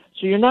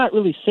 So you're not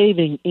really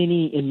saving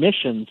any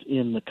emissions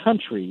in the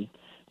country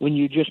when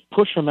you just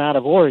push them out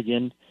of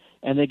Oregon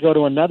and they go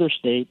to another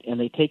state and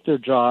they take their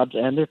jobs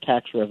and their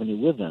tax revenue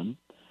with them.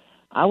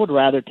 I would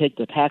rather take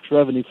the tax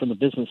revenue from the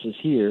businesses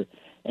here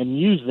and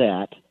use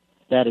that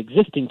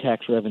existing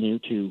tax revenue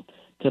to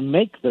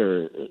make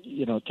their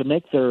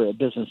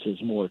businesses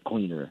more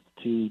cleaner,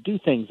 to do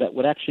things that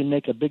would actually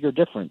make a bigger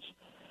difference.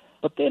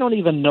 But they don't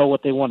even know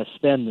what they want to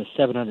spend the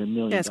 $700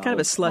 million. Yeah, it's kind of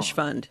a slush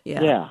fund.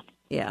 Yeah.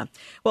 Yeah.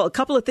 Well, a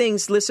couple of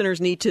things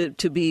listeners need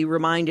to be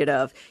reminded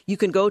of. You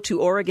can go to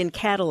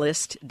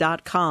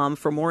OregonCatalyst.com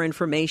for more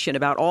information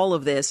about all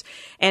of this.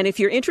 And if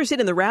you're interested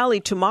in the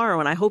rally tomorrow,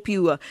 and I hope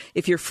you,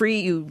 if you're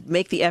free, you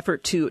make the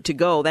effort to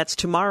go. That's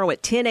tomorrow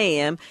at 10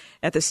 a.m.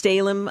 at the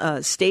Salem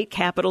State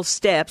Capitol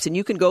steps. And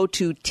you can go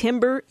to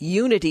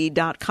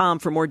TimberUnity.com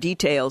for more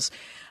details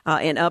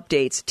and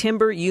updates.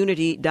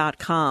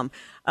 TimberUnity.com.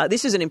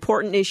 This is an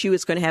important issue.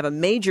 It's going to have a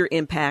major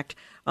impact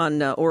on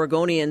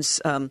Oregonians'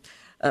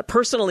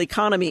 personal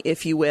economy,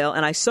 if you will.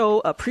 And I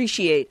so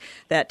appreciate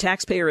that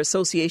Taxpayer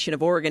Association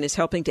of Oregon is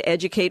helping to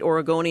educate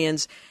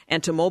Oregonians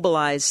and to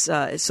mobilize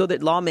so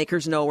that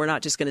lawmakers know we're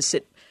not just going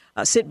to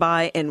sit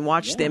by and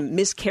watch them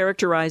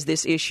mischaracterize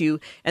this issue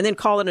and then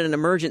call it an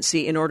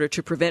emergency in order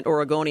to prevent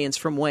Oregonians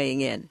from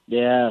weighing in.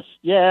 Yes.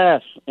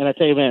 And I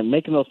tell you, man,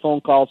 making those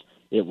phone calls,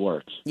 it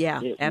works.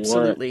 Yeah, it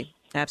absolutely. Works.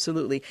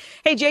 Absolutely.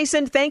 Hey,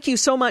 Jason, thank you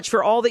so much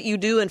for all that you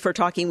do and for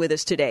talking with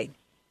us today.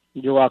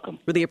 You're welcome.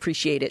 Really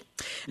appreciate it.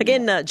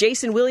 Again,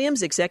 Jason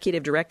Williams,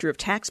 Executive Director of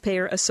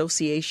Taxpayer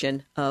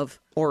Association of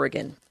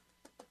Oregon.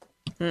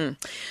 Tomorrow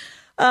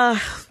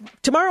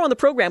on the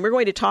program, we're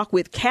going to talk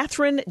with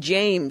Catherine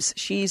James.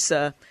 She's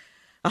a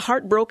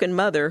heartbroken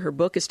mother. Her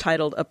book is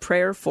titled A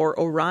Prayer for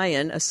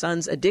Orion, A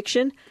Son's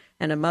Addiction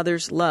and a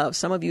Mother's Love.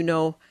 Some of you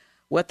know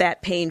what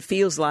that pain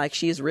feels like.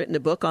 She has written a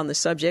book on the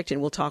subject, and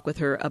we'll talk with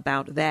her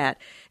about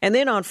that. And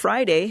then on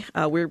Friday,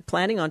 we're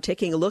planning on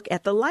taking a look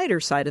at the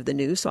lighter side of the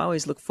news, so I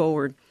always look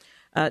forward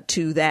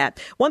to that.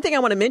 One thing I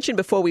want to mention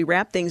before we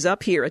wrap things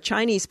up here, a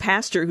Chinese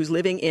pastor who's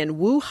living in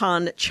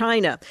Wuhan,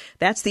 China,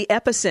 that's the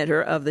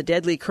epicenter of the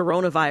deadly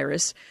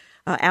coronavirus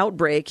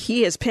outbreak.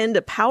 He has penned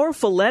a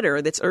powerful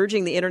letter that's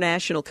urging the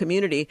international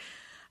community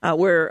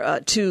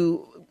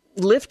to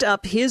lift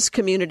up his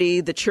community,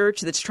 the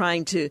church that's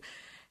trying to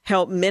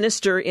help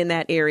minister in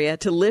that area,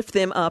 to lift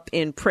them up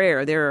in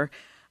prayer. There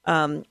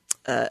are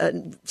a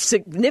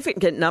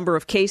significant number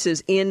of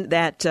cases in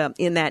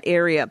that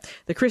area.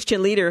 The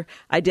Christian leader,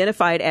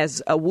 identified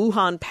as a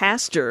Wuhan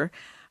pastor,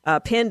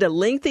 penned a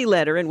lengthy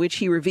letter in which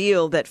he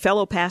revealed that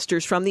fellow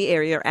pastors from the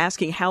area are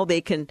asking how they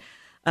can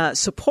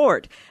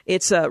support.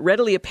 It's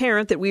readily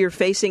apparent that we are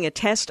facing a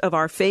test of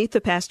our faith,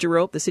 the pastor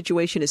wrote. The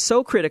situation is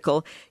so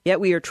critical, yet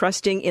we are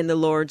trusting in the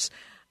Lord's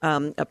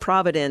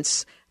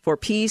providence for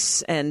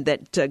peace and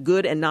that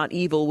good and not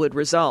evil would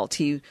result.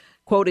 He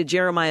quoted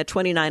Jeremiah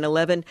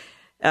 29:11,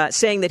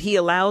 saying that he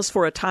allows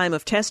for a time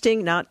of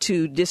testing, not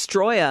to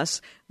destroy us,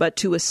 but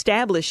to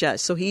establish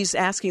us. So he's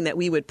asking that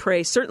we would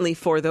pray, certainly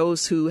for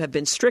those who have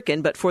been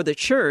stricken, but for the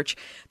church,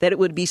 that it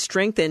would be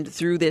strengthened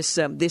through this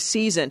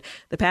season.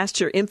 The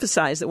pastor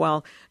emphasized that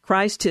while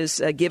Christ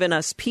has given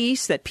us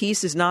peace, that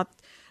peace is not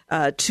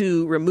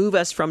to remove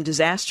us from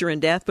disaster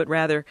and death, but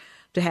rather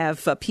to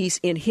have peace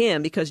in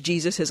him, because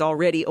Jesus has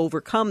already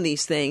overcome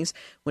these things.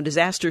 When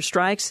disaster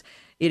strikes,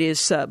 it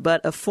is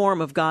but a form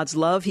of God's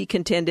love, he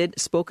contended,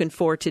 spoken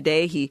for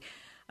today. He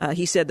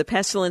said the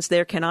pestilence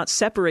there cannot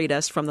separate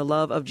us from the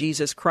love of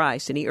Jesus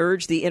Christ. And he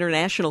urged the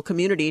international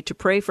community to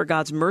pray for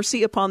God's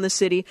mercy upon the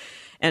city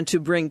and to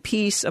bring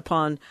peace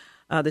upon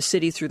the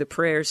city through the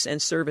prayers and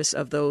service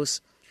of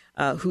those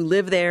who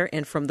live there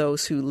and from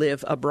those who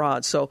live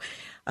abroad. So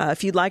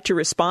if you'd like to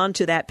respond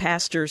to that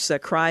pastor's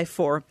cry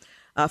for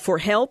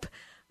help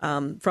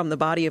from the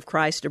body of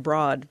Christ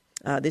abroad,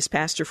 this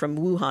pastor from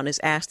Wuhan has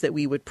asked that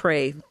we would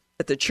pray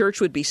that the church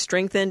would be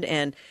strengthened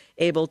and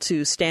able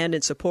to stand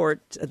and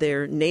support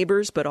their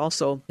neighbors, but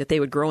also that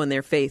they would grow in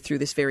their faith through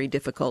this very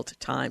difficult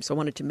time. So I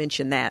wanted to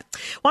mention that.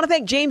 I want to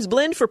thank James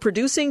Blend for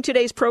producing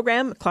today's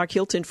program, Clark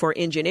Hilton for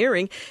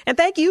engineering, and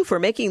thank you for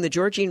making the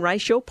Georgene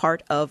Rice Show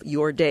part of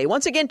your day.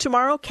 Once again,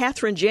 tomorrow,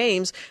 Catherine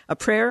James, A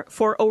Prayer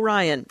for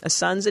Orion, A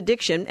Son's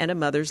Addiction and a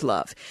Mother's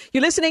Love.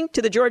 You're listening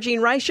to the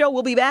Georgene Rice Show.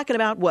 We'll be back in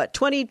about,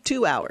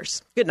 22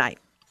 hours. Good night.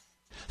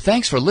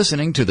 Thanks for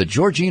listening to the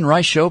Georgene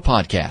Rice Show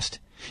podcast.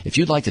 If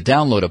you'd like to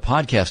download a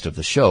podcast of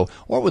the show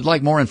or would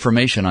like more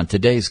information on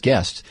today's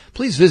guests,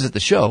 please visit the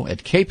show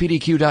at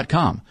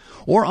kpdq.com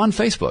or on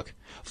Facebook.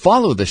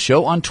 Follow the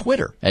show on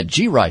Twitter at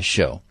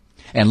GRiceShow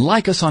and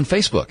like us on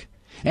Facebook.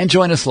 And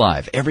join us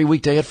live every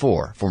weekday at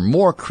 4 for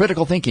more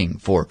critical thinking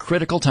for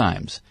critical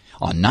times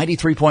on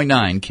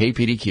 93.9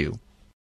 KPDQ.